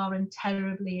terribly sore and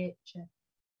terribly itchy.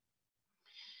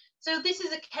 So this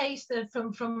is a case that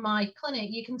from my clinic.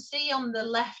 You can see on the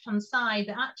left-hand side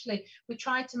that actually we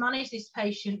tried to manage this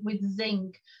patient with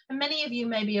zinc. And many of you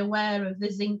may be aware of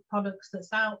the zinc products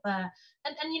that's out there.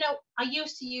 And you know, I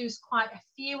used to use quite a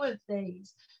few of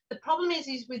these. The problem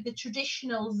is with the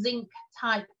traditional zinc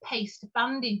type paste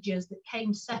bandages that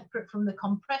came separate from the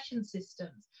compression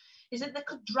systems, is that they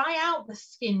could dry out the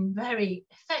skin very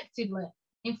effectively.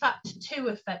 In fact, too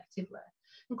effectively.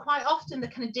 And quite often they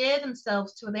can adhere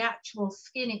themselves to the actual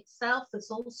skin itself that's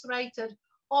ulcerated,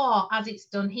 or as it's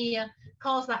done here,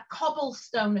 cause that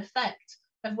cobblestone effect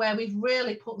of where we've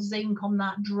really put zinc on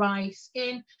that dry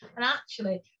skin. And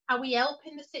actually, are we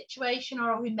helping the situation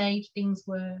or have we made things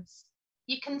worse?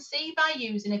 You can see by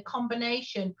using a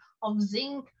combination of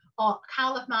zinc or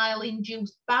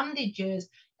calamine-induced bandages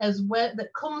as well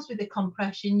that comes with the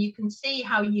compression, you can see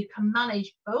how you can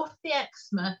manage both the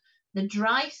eczema, the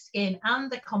dry skin and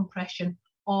the compression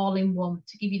all in one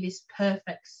to give you this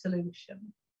perfect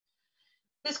solution.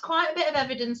 There's quite a bit of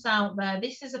evidence out there.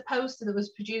 This is a poster that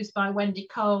was produced by Wendy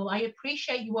Cole. I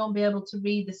appreciate you won't be able to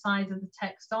read the size of the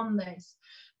text on this,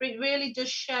 but it really does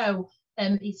show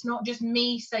it's not just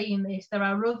me saying this. There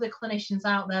are other clinicians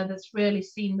out there that's really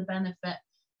seen the benefit.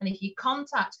 And if you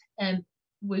contact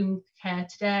wound care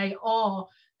today or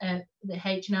the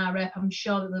H&R rep, I'm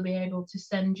sure that they'll be able to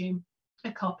send you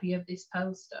a copy of this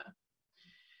poster.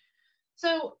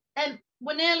 So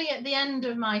we're nearly at the end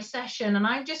of my session, and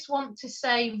I just want to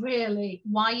say, really,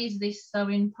 why is this so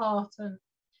important?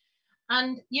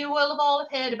 And you will have all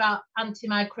heard about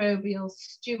antimicrobial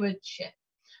stewardship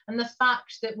and the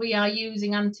fact that we are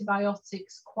using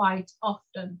antibiotics quite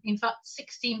often. In fact,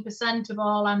 16% of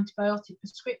all antibiotic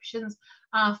prescriptions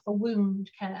are for wound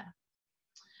care.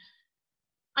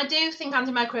 I do think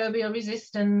antimicrobial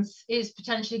resistance is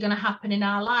potentially going to happen in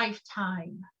our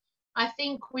lifetime. I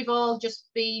think we've all just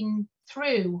been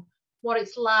through what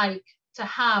it's like to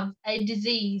have a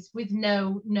disease with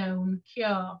no known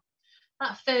cure.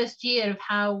 That first year of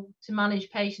how to manage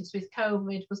patients with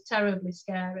COVID was terribly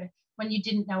scary when you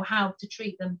didn't know how to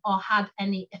treat them or had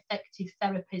any effective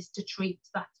therapies to treat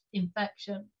that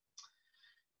infection.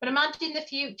 But imagine the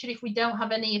future if we don't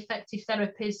have any effective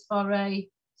therapies for a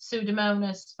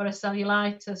Pseudomonas, for a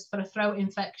cellulitis, for a throat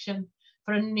infection,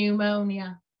 for a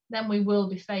pneumonia, then we will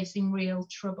be facing real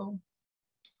trouble.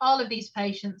 All of these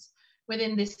patients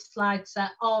within this slide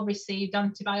set all received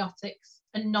antibiotics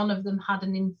and none of them had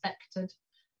an infected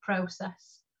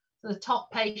process. So the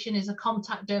top patient is a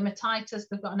contact dermatitis.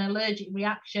 They've got an allergic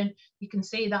reaction. You can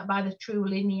see that by the true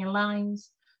linear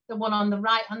lines. The one on the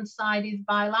right-hand side is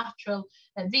bilateral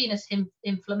venous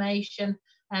inflammation.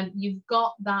 You've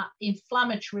got that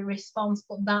inflammatory response,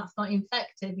 but that's not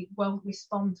infective. It won't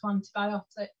respond to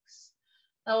antibiotics.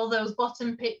 All those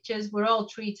bottom pictures were all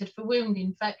treated for wound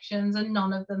infections and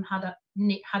none of them had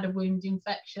a wound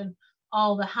infection.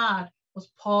 All they had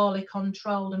was poorly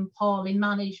controlled and poorly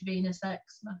managed venous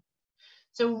eczema.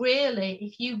 So really,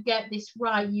 if you get this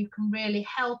right, you can really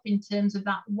help in terms of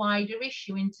that wider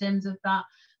issue, in terms of that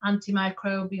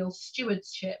antimicrobial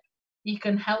stewardship. You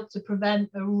can help to prevent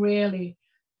a really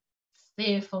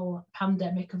fearful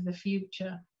pandemic of the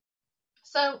future.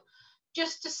 So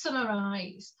just to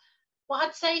summarise, what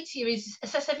I'd say to you is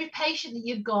assess every patient that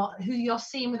you've got who you're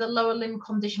seeing with a lower limb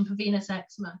condition for venous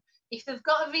eczema. If they've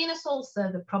got a venous ulcer,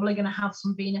 they're probably going to have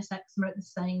some venous eczema at the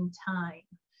same time.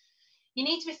 You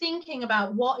need to be thinking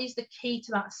about what is the key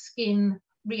to that skin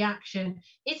reaction.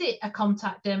 Is it a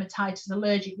contact dermatitis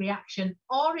allergic reaction,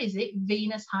 or is it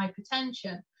venous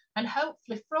hypertension? And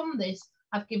hopefully from this,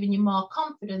 I've given you more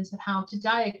confidence of how to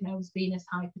diagnose venous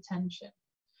hypertension.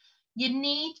 You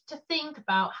need to think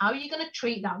about how you're going to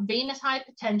treat that venous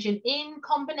hypertension in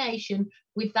combination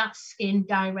with that skin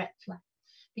directly,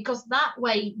 because that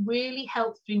way really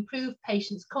helps to improve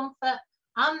patients' comfort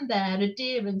and their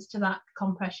adherence to that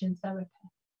compression therapy.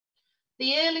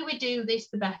 The earlier we do this,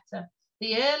 the better.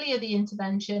 The earlier the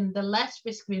intervention, the less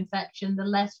risk of infection, the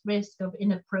less risk of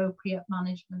inappropriate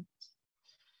management.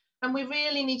 And we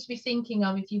really need to be thinking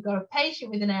of, if you've got a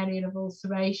patient with an area of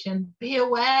ulceration, be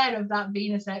aware of that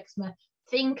venous eczema.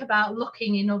 Think about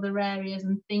looking in other areas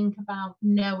and think about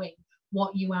knowing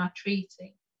what you are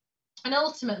treating. And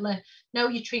ultimately, know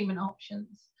your treatment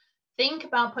options. Think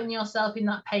about putting yourself in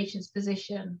that patient's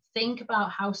position. Think about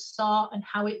how sore and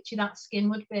how itchy that skin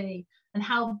would be, and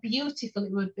how beautiful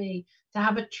it would be to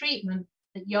have a treatment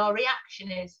that your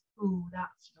reaction is, ooh,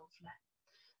 that's lovely.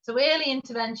 So early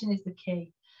intervention is the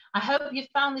key. I hope you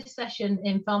found this session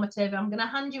informative. I'm going to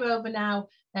hand you over now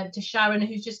to Sharon,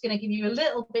 who's just going to give you a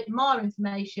little bit more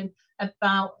information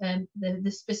about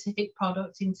the specific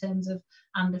product in terms of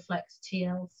Andaflex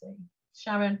TLC.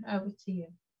 Sharon, over to you.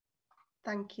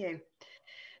 Thank you.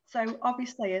 So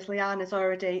obviously, as Leanne has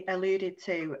already alluded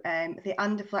to, the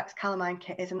Andaflex calamine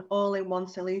kit is an all-in-one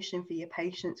solution for your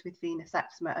patients with venous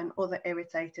eczema and other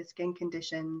irritated skin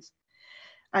conditions.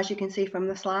 As you can see from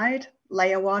the slide,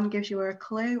 layer 1 gives you a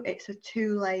clue. It's a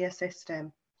 2-layer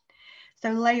system.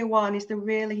 So layer 1 is the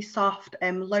really soft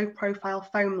low-profile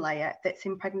foam layer that's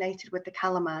impregnated with the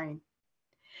calamine.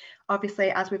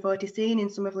 Obviously, as we've already seen in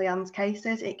some of Leanne's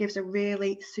cases, it gives a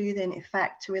really soothing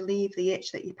effect to relieve the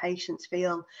itch that your patients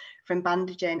feel from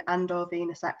bandaging and or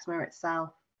venous eczema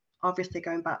itself. Obviously,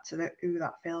 going back to the "ooh,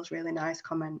 that feels really nice"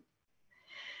 comment.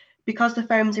 Because the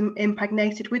foam's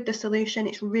impregnated with the solution,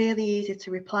 it's really easy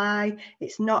to apply.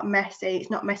 It's not messy.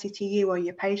 It's not messy to you or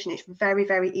your patient. It's very,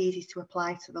 very easy to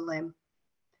apply to the limb.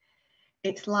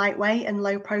 It's lightweight and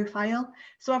low profile.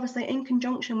 So obviously, in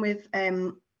conjunction with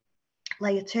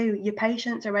layer 2, your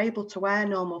patients are able to wear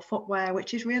normal footwear,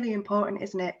 which is really important,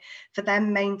 isn't it, for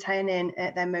them maintaining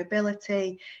their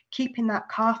mobility, keeping that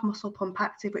calf muscle pump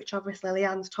active, which obviously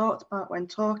Leanne's talked about when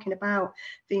talking about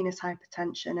venous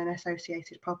hypertension and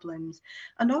associated problems.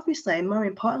 And obviously, more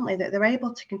importantly, that they're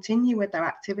able to continue with their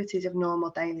activities of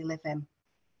normal daily living.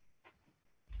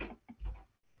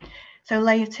 So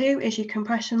layer 2 is your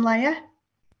compression layer,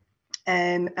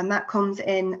 and that comes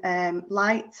in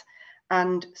light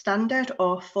and standard,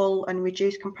 or full and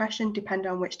reduced compression,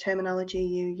 depending on which terminology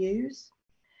you use.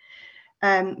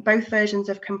 Both versions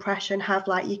of compression have,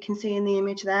 like you can see in the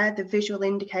image there, the visual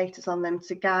indicators on them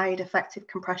to guide effective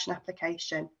compression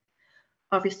application.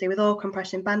 Obviously, with all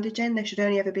compression bandaging, they should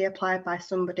only ever be applied by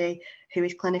somebody who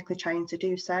is clinically trained to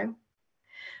do so.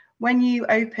 When you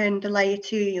open the layer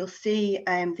 2, you'll see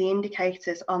the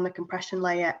indicators on the compression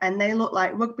layer, and they look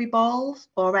like rugby balls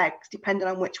or eggs, depending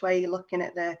on which way you're looking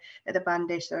at the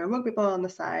bandage. So a rugby ball on the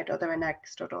side, or they're an egg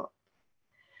stood up.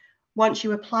 Once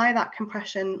you apply that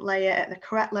compression layer at the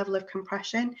correct level of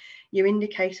compression, your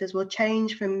indicators will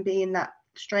change from being that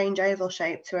strange oval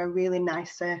shape to a really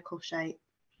nice circle shape.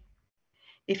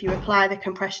 If you apply the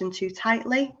compression too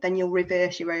tightly, then you'll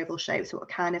reverse your oval shape, so it'll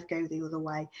kind of go the other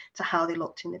way to how they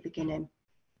looked in the beginning.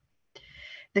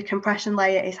 The compression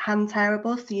layer is hand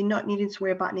tearable, so you're not needing to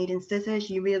worry about needing scissors.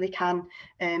 You really can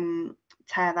tear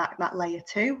that layer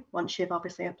too, once you've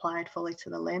obviously applied fully to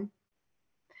the limb.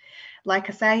 Like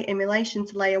I say, in relation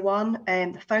to layer 1,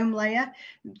 the foam layer,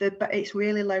 it's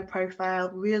really low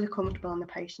profile, really comfortable on the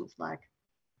patient's leg.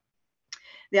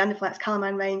 The Andaflex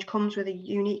calamine range comes with a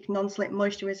unique non-slip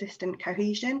moisture resistant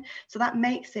cohesion, so that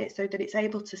makes it so that it's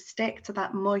able to stick to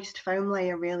that moist foam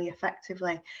layer really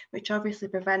effectively, which obviously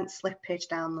prevents slippage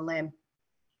down the limb.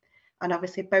 And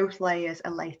obviously both layers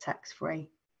are latex free.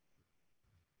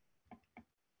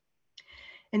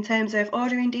 In terms of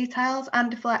ordering details,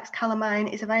 Andaflex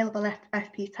calamine is available at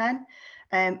FP10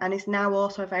 and is now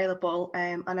also available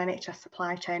on NHS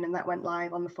supply chain, and that went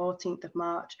live on the 14th of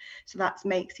March. So that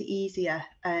makes it easier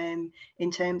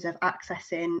in terms of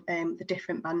accessing the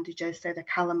different bandages, so the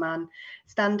calamine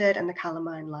standard and the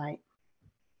calamine light.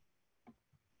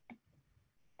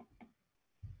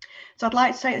 So I'd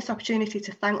like to take this opportunity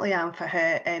to thank Leanne for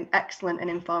her excellent and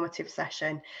informative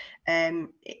session.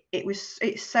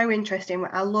 It's so interesting.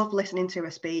 I love listening to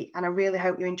her speak, and I really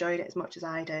hope you enjoyed it as much as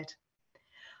I did.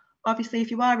 Obviously,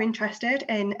 if you are interested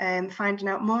in finding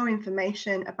out more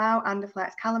information about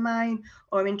Andaflex calamine,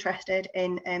 or interested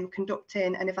in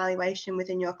conducting an evaluation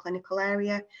within your clinical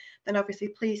area, then obviously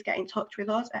please get in touch with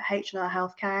us at H&R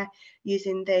Healthcare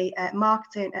using the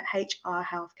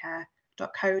marketing@hrhealthcare.co.uk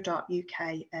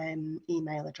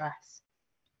email address.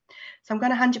 So I'm going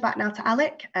to hand you back now to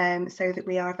Alec so that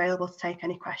we are available to take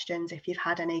any questions if you've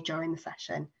had any during the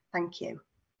session. Thank you.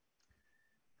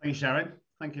 Thank you, Sharon.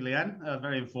 Thank you, Leanne.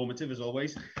 Very informative as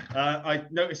always. I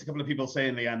noticed a couple of people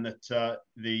saying, Leanne, that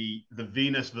the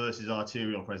venous versus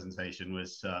arterial presentation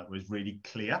was really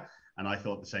clear, and I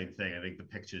thought the same thing. I think the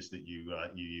pictures that you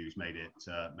used made it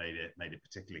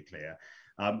particularly clear.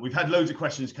 We've had loads of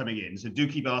questions coming in, so do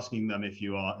keep asking them if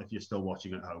you're still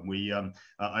watching at home.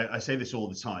 I say this all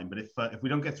the time, but if we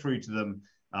don't get through to them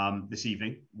this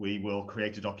evening, we will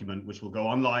create a document which will go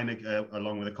online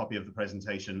along with a copy of the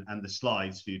presentation and the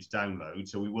slides for you to download.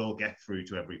 So we will get through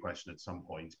to every question at some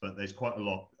point, but there's quite a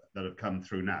lot that have come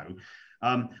through now.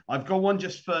 I've got one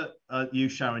just for you,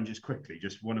 Sharon, just quickly,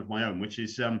 just one of my own, which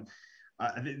is,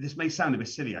 this may sound a bit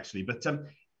silly actually, but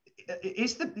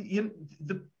is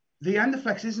the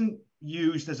Andaflex isn't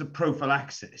used as a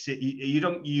prophylaxis. You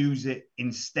don't use it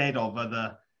instead of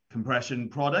other compression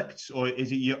products, or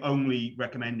is it you're only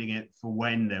recommending it for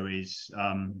when there is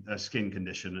a skin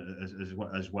condition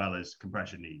as well as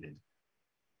compression needed?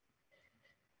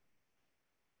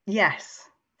 Yes.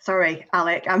 Sorry,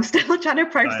 Alec, I'm still trying to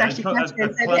process your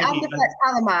question. So the Andaflex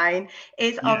calamine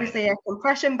is obviously a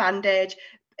compression bandage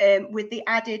with the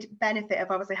added benefit of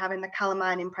obviously having the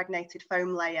calamine impregnated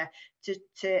foam layer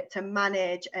to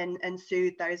manage and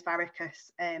soothe those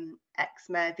varicose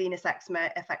eczema, venous eczema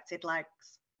affected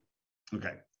legs.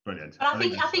 Okay, brilliant. But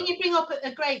I think you bring up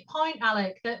a great point,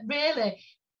 Alec, that really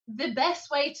the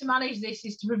best way to manage this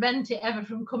is to prevent it ever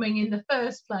from coming in the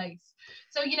first place.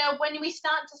 So, you know, when we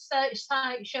start to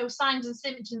show signs and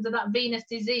symptoms of that venous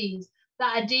disease,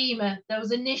 that edema,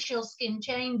 those initial skin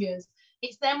changes,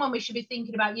 it's then when we should be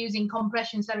thinking about using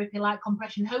compression therapy like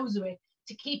compression hosiery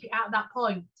to keep it at that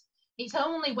point. It's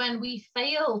only when we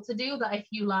fail to do that, if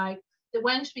you like, that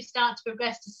once we start to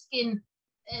progress to skin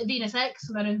venous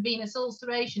eczema and venous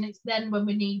ulceration, it's then when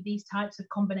we need these types of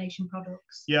combination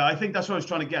products. Yeah, I think that's what I was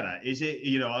trying to get at. Is it,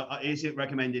 you know, is it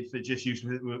recommended for just use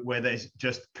where there's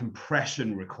just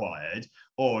compression required,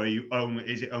 or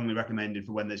is it only recommended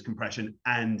for when there's compression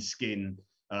and skin,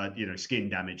 you know, skin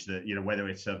damage, that, you know, whether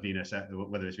it's venous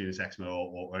eczema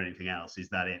or anything else? Is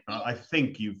that it? I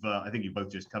think you've both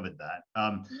just covered that.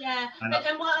 Yeah, and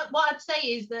what I'd say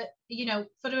is that, you know,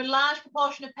 for a large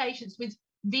proportion of patients with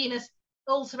venous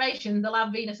ulceration, they'll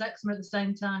have venous eczema at the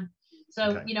same time. So,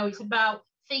 okay, you know, it's about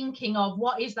thinking of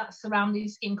what is that surrounding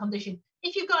skin condition.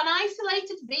 If you've got an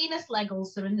isolated venous leg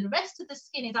ulcer and the rest of the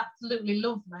skin is absolutely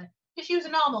lovely, just use a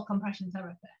normal compression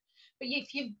therapy. But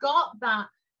if you've got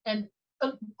that,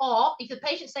 or if the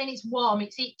patient's saying it's warm,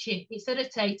 it's itchy, it's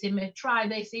irritating me, try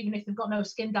this even if they've got no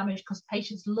skin damage, because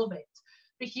patients love it.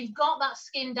 But if you've got that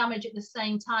skin damage at the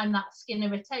same time, that skin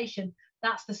irritation,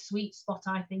 that's the sweet spot,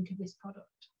 I think, of this product.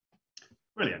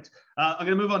 Brilliant. I'm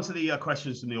going to move on to the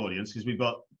questions from the audience, because we've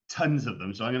got tons of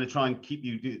them. So I'm going to try and keep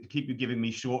you giving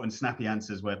me short and snappy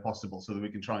answers where possible, so that we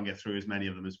can try and get through as many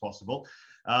of them as possible.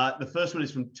 The first one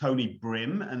is from Tony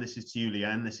Brim, and this is to you,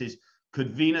 Leanne. This is,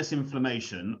 could venous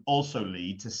inflammation also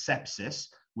lead to sepsis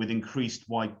with increased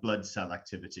white blood cell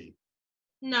activity?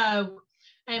 No.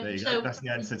 There you go. That's the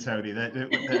answer, Tony.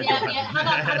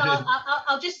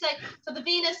 I'll just say, so the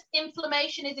venous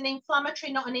inflammation is an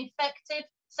inflammatory, not an infective.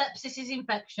 Sepsis is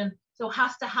infection, so it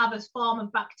has to have a form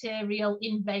of bacterial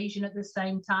invasion at the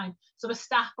same time. So a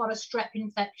staph or a strep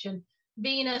infection.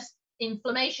 Venous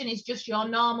inflammation is just your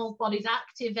normal body's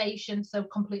activation, so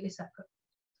completely separate.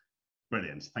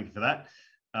 Brilliant. Thank you for that.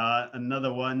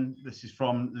 Another one, this is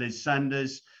from Liz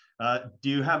Sanders. Do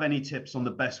you have any tips on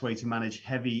the best way to manage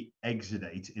heavy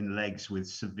exudate in legs with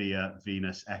severe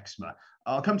venous eczema?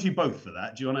 I'll come to you both for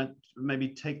that. Do you want to maybe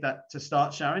take that to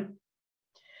start, Sharon?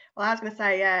 Well, I was going to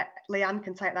say, Leanne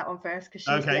can take that one first.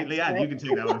 Okay, Leanne, you can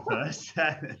take that one first.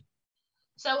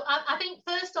 So I think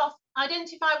first off,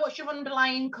 identify what's your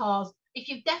underlying cause. If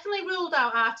you've definitely ruled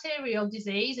out arterial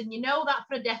disease and you know that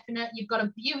for a definite, you've got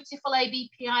a beautiful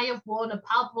ABPI of 1, a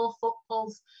palpable foot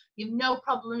pulse, you've no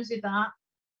problems with that.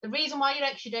 The reason why your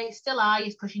exudate is still high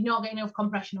is because you're not getting enough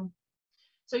compression on.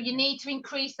 So you need to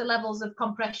increase the levels of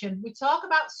compression. We talk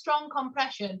about strong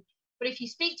compression, but if you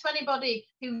speak to anybody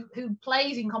who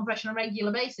plays in compression on a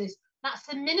regular basis, That's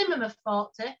a minimum of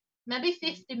 40, maybe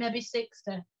 50, maybe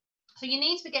 60. So you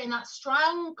need to be getting that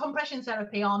strong compression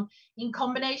therapy on in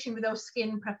combination with those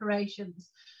skin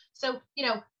preparations. So, you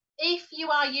know, if you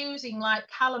are using like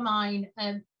calamine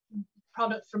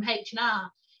product from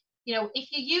H&R, you know, if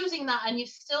you're using that and you've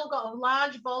still got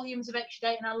large volumes of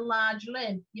exudate and a large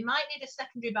limb, you might need a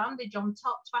secondary bandage on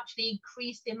top to actually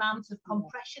increase the amount of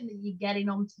compression that you're getting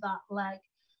onto that leg.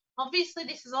 Obviously,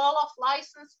 this is all off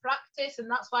license practice, and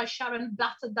that's why Sharon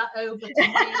battered that over to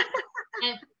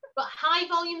me. But high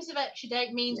volumes of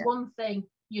exudate means one thing: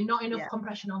 you're not enough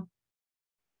compression on.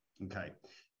 Okay.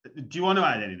 Do you want to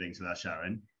add anything to that,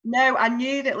 Sharon? No, I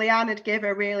knew that Leanne would give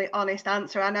a really honest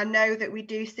answer, and I know that we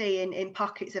do see in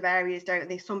pockets of areas, don't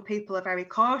they? Some people are very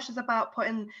cautious about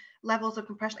putting levels of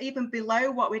compression even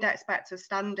below what we'd expect as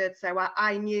standard. So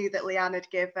I knew that Leanne would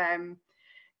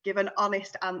give an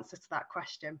honest answer to that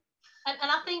question.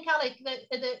 And I think, Alec,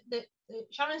 that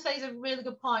Sharon says a really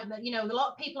good point, that, you know, a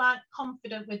lot of people aren't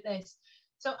confident with this.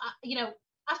 So, you know,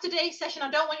 after today's session,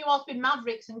 I don't want you all to be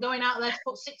mavericks and going out there to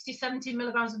put 60, 70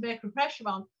 milligrams of mercury pressure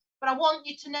on. But I want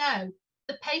you to know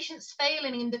the patient's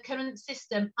failing in the current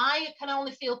system. I can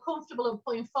only feel comfortable of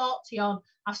putting 40 on.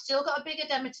 I've still got a big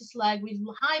edematous leg with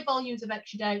high volumes of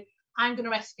exudate. I'm going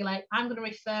to escalate. I'm going to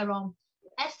refer on.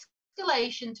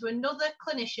 Escalation to another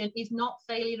clinician is not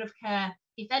failure of care.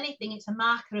 If anything, it's a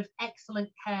marker of excellent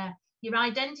care. You're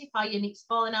identifying it's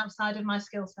falling outside of my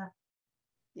skill set.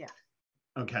 Yeah.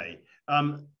 Okay.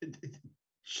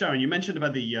 Sharon, you mentioned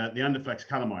about the underflex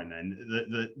calamine.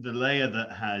 Then the layer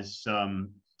that has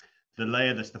the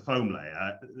layer that's the foam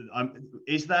layer.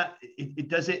 Is that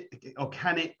does it, or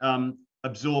can it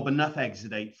absorb enough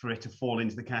exudate for it to fall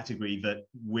into the category that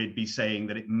we'd be saying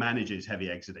that it manages heavy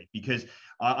exudate? Because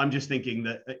I'm just thinking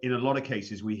that in a lot of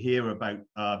cases we hear about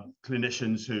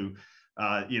clinicians who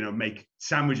you know, make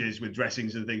sandwiches with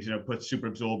dressings and things, you know, put super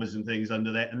absorbers and things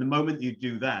under there. And the moment you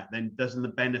do that, then doesn't the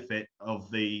benefit of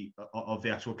the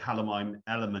actual calamine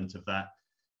element of that,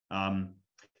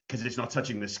 because it's not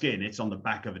touching the skin, it's on the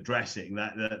back of a dressing,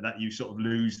 that you sort of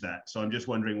lose that. So I'm just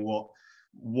wondering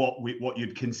what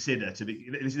you'd consider to be.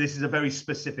 This is a very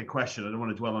specific question. I don't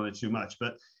want to dwell on it too much,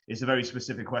 but it's a very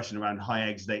specific question around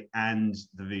high exudate and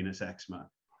the venous eczema.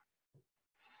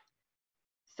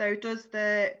 So does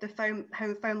the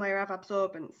foam layer have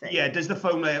absorbency? Yeah, does the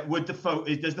foam layer,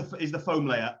 is the foam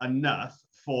layer enough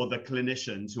for the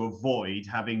clinician to avoid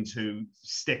having to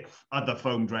stick other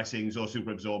foam dressings or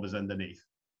super absorbers underneath?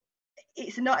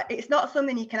 It's not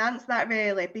something you can answer that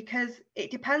really, because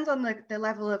it depends on the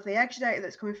level of the exudate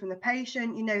that's coming from the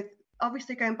patient. You know,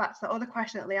 obviously going back to the other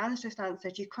question that Leanne's just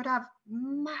answered, you could have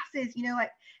masses, you know,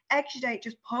 like exudate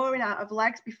just pouring out of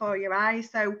legs before your eyes.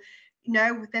 So, you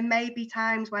know, there may be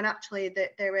times when actually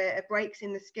there are breaks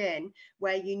in the skin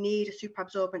where you need a super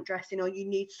absorbent dressing, or you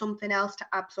need something else to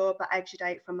absorb that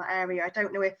exudate from that area. I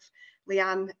don't know if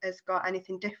Leanne has got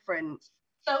anything different.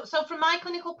 So from my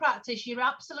clinical practice, you're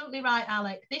absolutely right,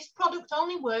 Alec. This product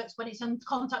only works when it's in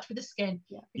contact with the skin.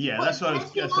 Yeah, that's what I was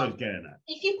getting at.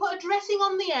 If you put a dressing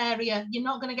on the area, you're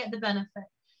not going to get the benefit.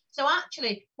 So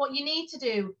actually, what you need to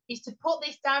do is to put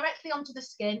this directly onto the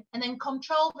skin and then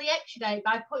control the exudate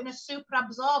by putting a super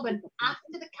absorbent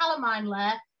after the calamine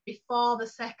layer before the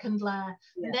second layer.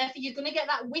 Yeah. And therefore, you're going to get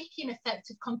that wicking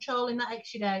effect of controlling that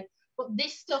exudate. But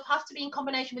this stuff has to be in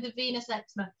combination with the venous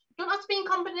eczema. You don't have to be in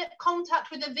contact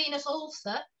with the venous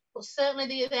ulcer, but certainly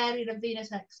the area of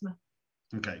venous eczema.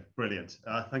 Okay, brilliant.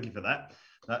 Thank you for that.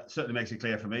 That certainly makes it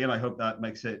clear for me, and I hope that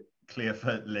makes it clear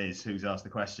for Liz, who's asked the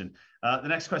question. The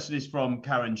next question is from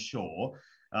Karen Shaw.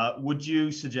 Would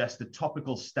you suggest a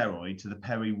topical steroid to the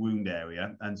peri-wound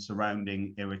area and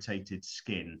surrounding irritated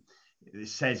skin? It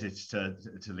says it's to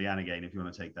Leanne again, if you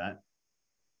want to take that.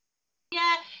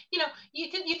 Yeah, you know, you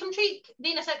can treat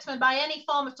venous eczema by any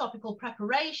form of topical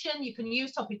preparation. You can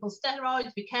use topical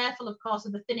steroids. Be careful, of course,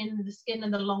 of the thinning of the skin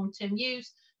and the long-term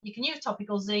use. You can use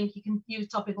topical zinc. You can use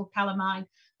topical calamine.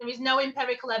 There is no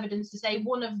empirical evidence to say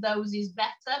one of those is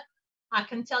better. I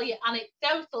can tell you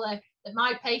anecdotally that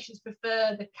my patients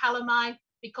prefer the calamine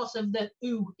because of the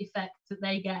ooh effect that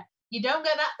they get. You don't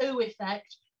get that ooh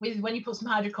effect with when you put some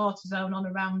hydrocortisone on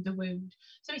around the wound.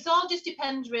 So it's all just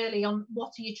depends really on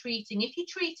what are you treating. If you're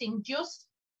treating just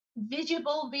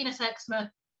visible venous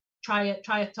eczema, try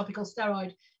a topical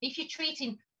steroid. If you're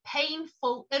treating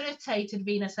painful, irritated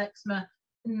venous eczema,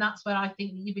 then that's where I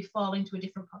think that you'd be falling to a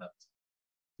different product.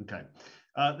 Okay.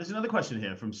 There's another question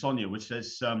here from Sonia, which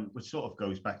says, which sort of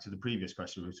goes back to the previous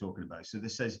question we were talking about. So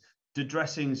this says, do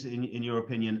dressings, in your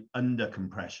opinion, under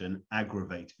compression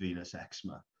aggravate venous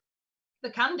eczema? They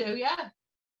can do, yeah.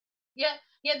 Yeah,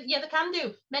 they can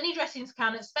do. Many dressings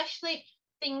can, especially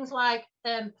things like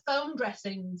foam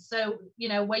dressings. So, you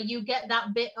know, where you get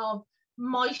that bit of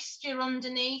moisture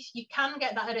underneath, you can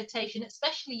get that irritation,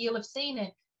 especially you'll have seen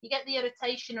it. You get the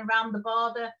irritation around the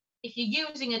border. If you're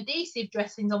using adhesive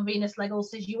dressings on venous leg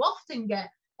ulcers, you often get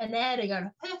an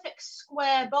area, a perfect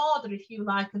square border, if you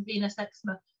like, of venous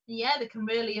eczema. And yeah, they can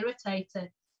really irritate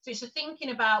it. So it's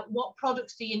thinking about what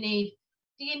products do you need.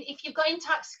 If you've got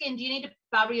intact skin, do you need a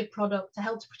barrier product to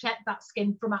help to protect that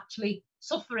skin from actually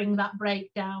suffering that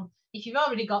breakdown? If you've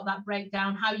already got that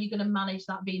breakdown, how are you going to manage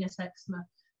that venous eczema?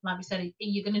 Like we said,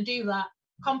 you're going to do that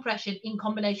compression in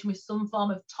combination with some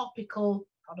form of topical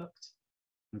product.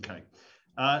 Okay.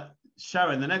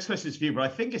 Sharon, the next question is for you, but I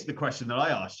think it's the question that I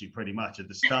asked you pretty much at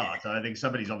the start. I think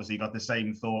somebody's obviously got the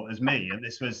same thought as me. And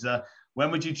this was, when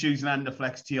would you choose an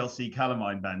Andaflex TLC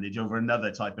calamine bandage over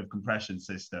another type of compression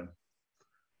system?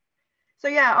 So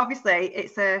yeah, obviously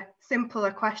it's a simpler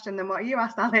question than what you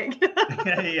asked, Alec.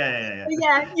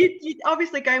 Yeah, you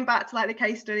obviously, going back to like the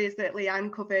case studies that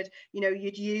Leanne covered, you know,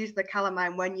 you'd use the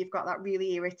calamine when you've got that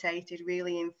really irritated,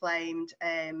 really inflamed,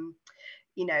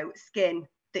 you know, skin,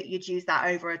 that you'd use that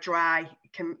over a dry,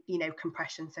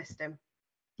 compression system.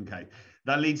 Okay,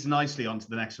 that leads nicely on to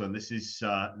the next one. This is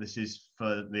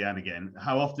for Leanne again.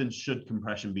 How often should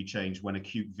compression be changed when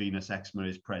acute venous eczema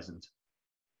is present?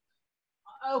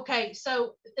 Okay,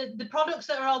 so the products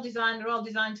that are all designed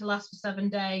to last for 7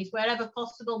 days. Wherever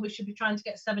possible, we should be trying to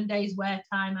get 7 days wear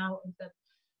time out of them.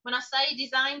 When I say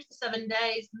designed for 7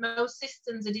 days, most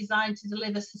systems are designed to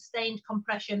deliver sustained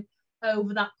compression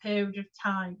over that period of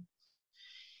time.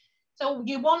 So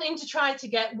you're wanting to try to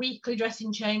get weekly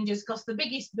dressing changes, because the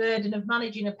biggest burden of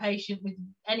managing a patient with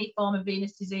any form of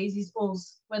venous disease is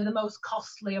us. We're the most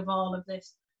costly of all of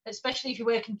this, especially if you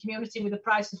work in community with the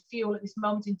price of fuel at this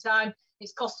moment in time.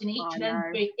 It's costing each and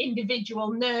every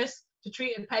individual nurse to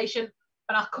treat a patient,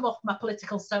 and I'll come off my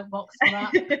political soapbox for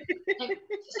that.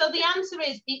 So the answer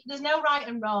is, there's no right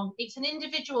and wrong. It's an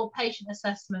individual patient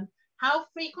assessment. How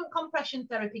frequent compression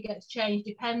therapy gets changed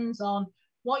depends on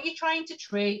what you're trying to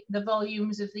treat, the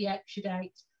volumes of the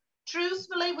exudate.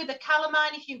 Truthfully, with a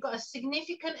calamine, if you've got a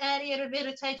significant area of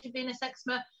irritated venous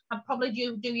eczema, I'd probably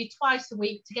do you twice a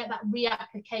week to get that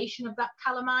reapplication of that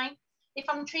calamine. If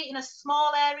I'm treating a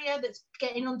small area that's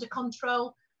getting under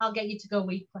control, I'll get you to go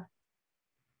weekly.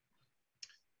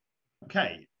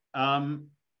 Okay.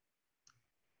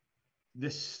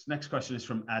 This next question is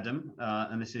from Adam,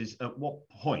 and this is, at what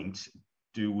point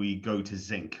do we go to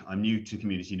zinc? I'm new to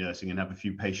community nursing and have a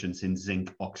few patients in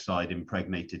zinc oxide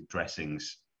impregnated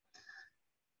dressings.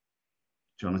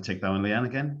 Do you want to take that one, Leanne,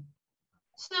 again?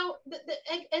 So,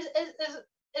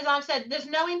 as I've said, there's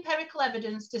no empirical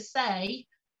evidence to say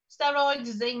steroids,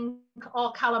 zinc,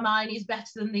 or calamine is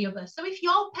better than the other. So if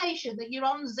your patient that you're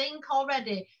on zinc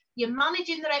already, you're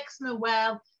managing their eczema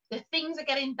well, the things are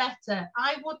getting better,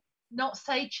 I would not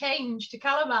say change to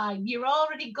calamine. You've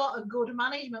already got a good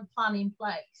management plan in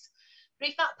place. But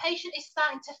if that patient is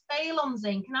starting to fail on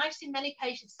zinc, and I've seen many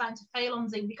patients starting to fail on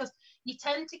zinc because you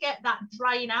tend to get that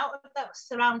drying out of that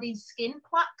surrounding skin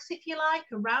plaques, if you like,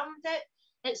 around it,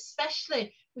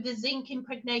 especially with the zinc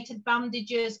impregnated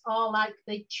bandages or like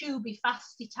the tubey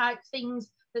fasty type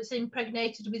things that's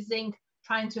impregnated with zinc,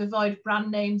 trying to avoid brand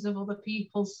names of other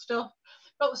people's stuff.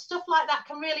 But stuff like that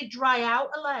can really dry out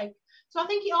a leg. So I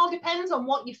think it all depends on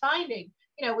what you're finding.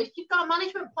 You know, if you've got a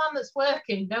management plan that's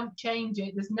working, don't change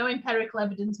it. There's no empirical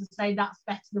evidence to say that's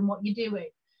better than what you're doing.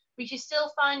 But if you're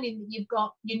still finding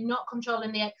that you're not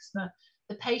controlling the eczema,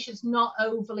 the patient's not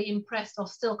overly impressed or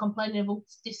still complaining of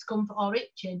discomfort or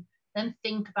itching, then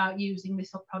think about using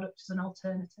this product as an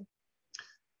alternative.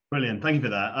 Brilliant, thank you for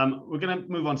that. We're going to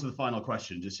move on to the final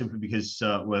question, just simply because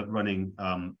we're running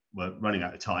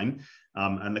out of time,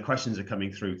 and the questions are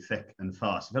coming through thick and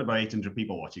fast. We've had about 800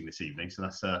 people watching this evening, so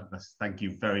that's thank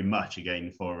you very much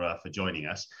again for joining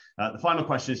us. The final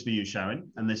question is for you,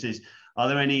 Sharon, and this is: are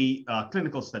there any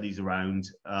clinical studies around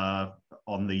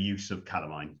on the use of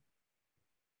calamine?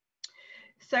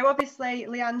 So obviously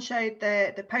Leanne showed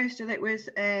the poster that was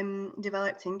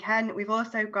developed in Kent. We've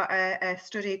also got a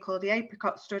study called the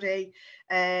Apricot study,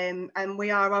 and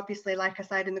we are obviously, like I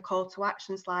said in the call to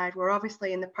action slide, we're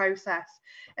obviously in the process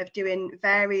of doing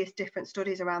various different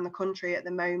studies around the country at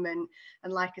the moment.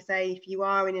 And like I say, if you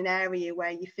are in an area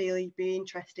where you feel you'd be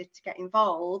interested to get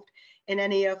involved in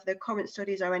any of the current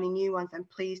studies or any new ones, then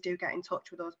please do get in touch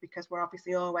with us, because we're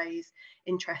obviously always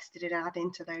interested in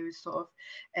adding to those sort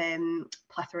of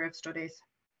plethora of studies.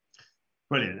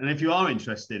 Brilliant. And if you are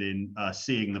interested in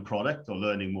seeing the product or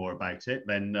learning more about it,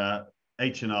 then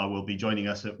H&R will be joining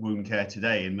us at Wound Care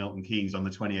Today in Milton Keynes on the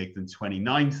 28th and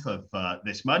 29th of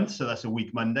this month. So that's a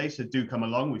week Monday. So do come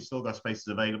along. We've still got spaces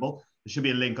available. There should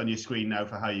be a link on your screen now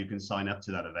for how you can sign up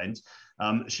to that event.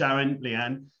 Sharon,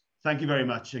 Leanne, thank you very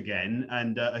much again,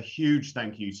 and a huge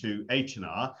thank you to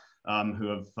H&R who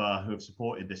have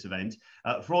supported this event.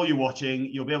 For all you watching,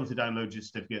 you'll be able to download your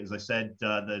certificate. As I said,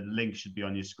 the link should be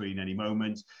on your screen any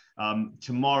moment.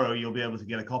 Tomorrow, you'll be able to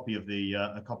get a copy of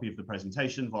the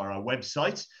presentation via our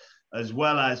website, as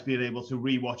well as being able to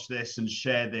rewatch this and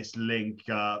share this link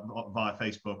via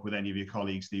Facebook with any of your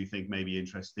colleagues that you think may be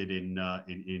interested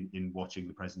in watching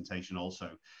the presentation also.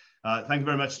 Thank you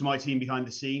very much to my team behind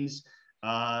the scenes.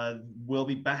 We'll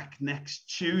be back next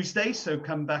Tuesday, so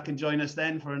come back and join us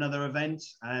then for another event.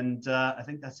 And I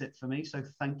think that's it for me. So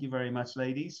thank you very much,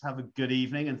 ladies. Have a good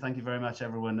evening, and thank you very much,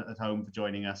 everyone at home, for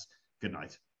joining us. Good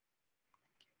night.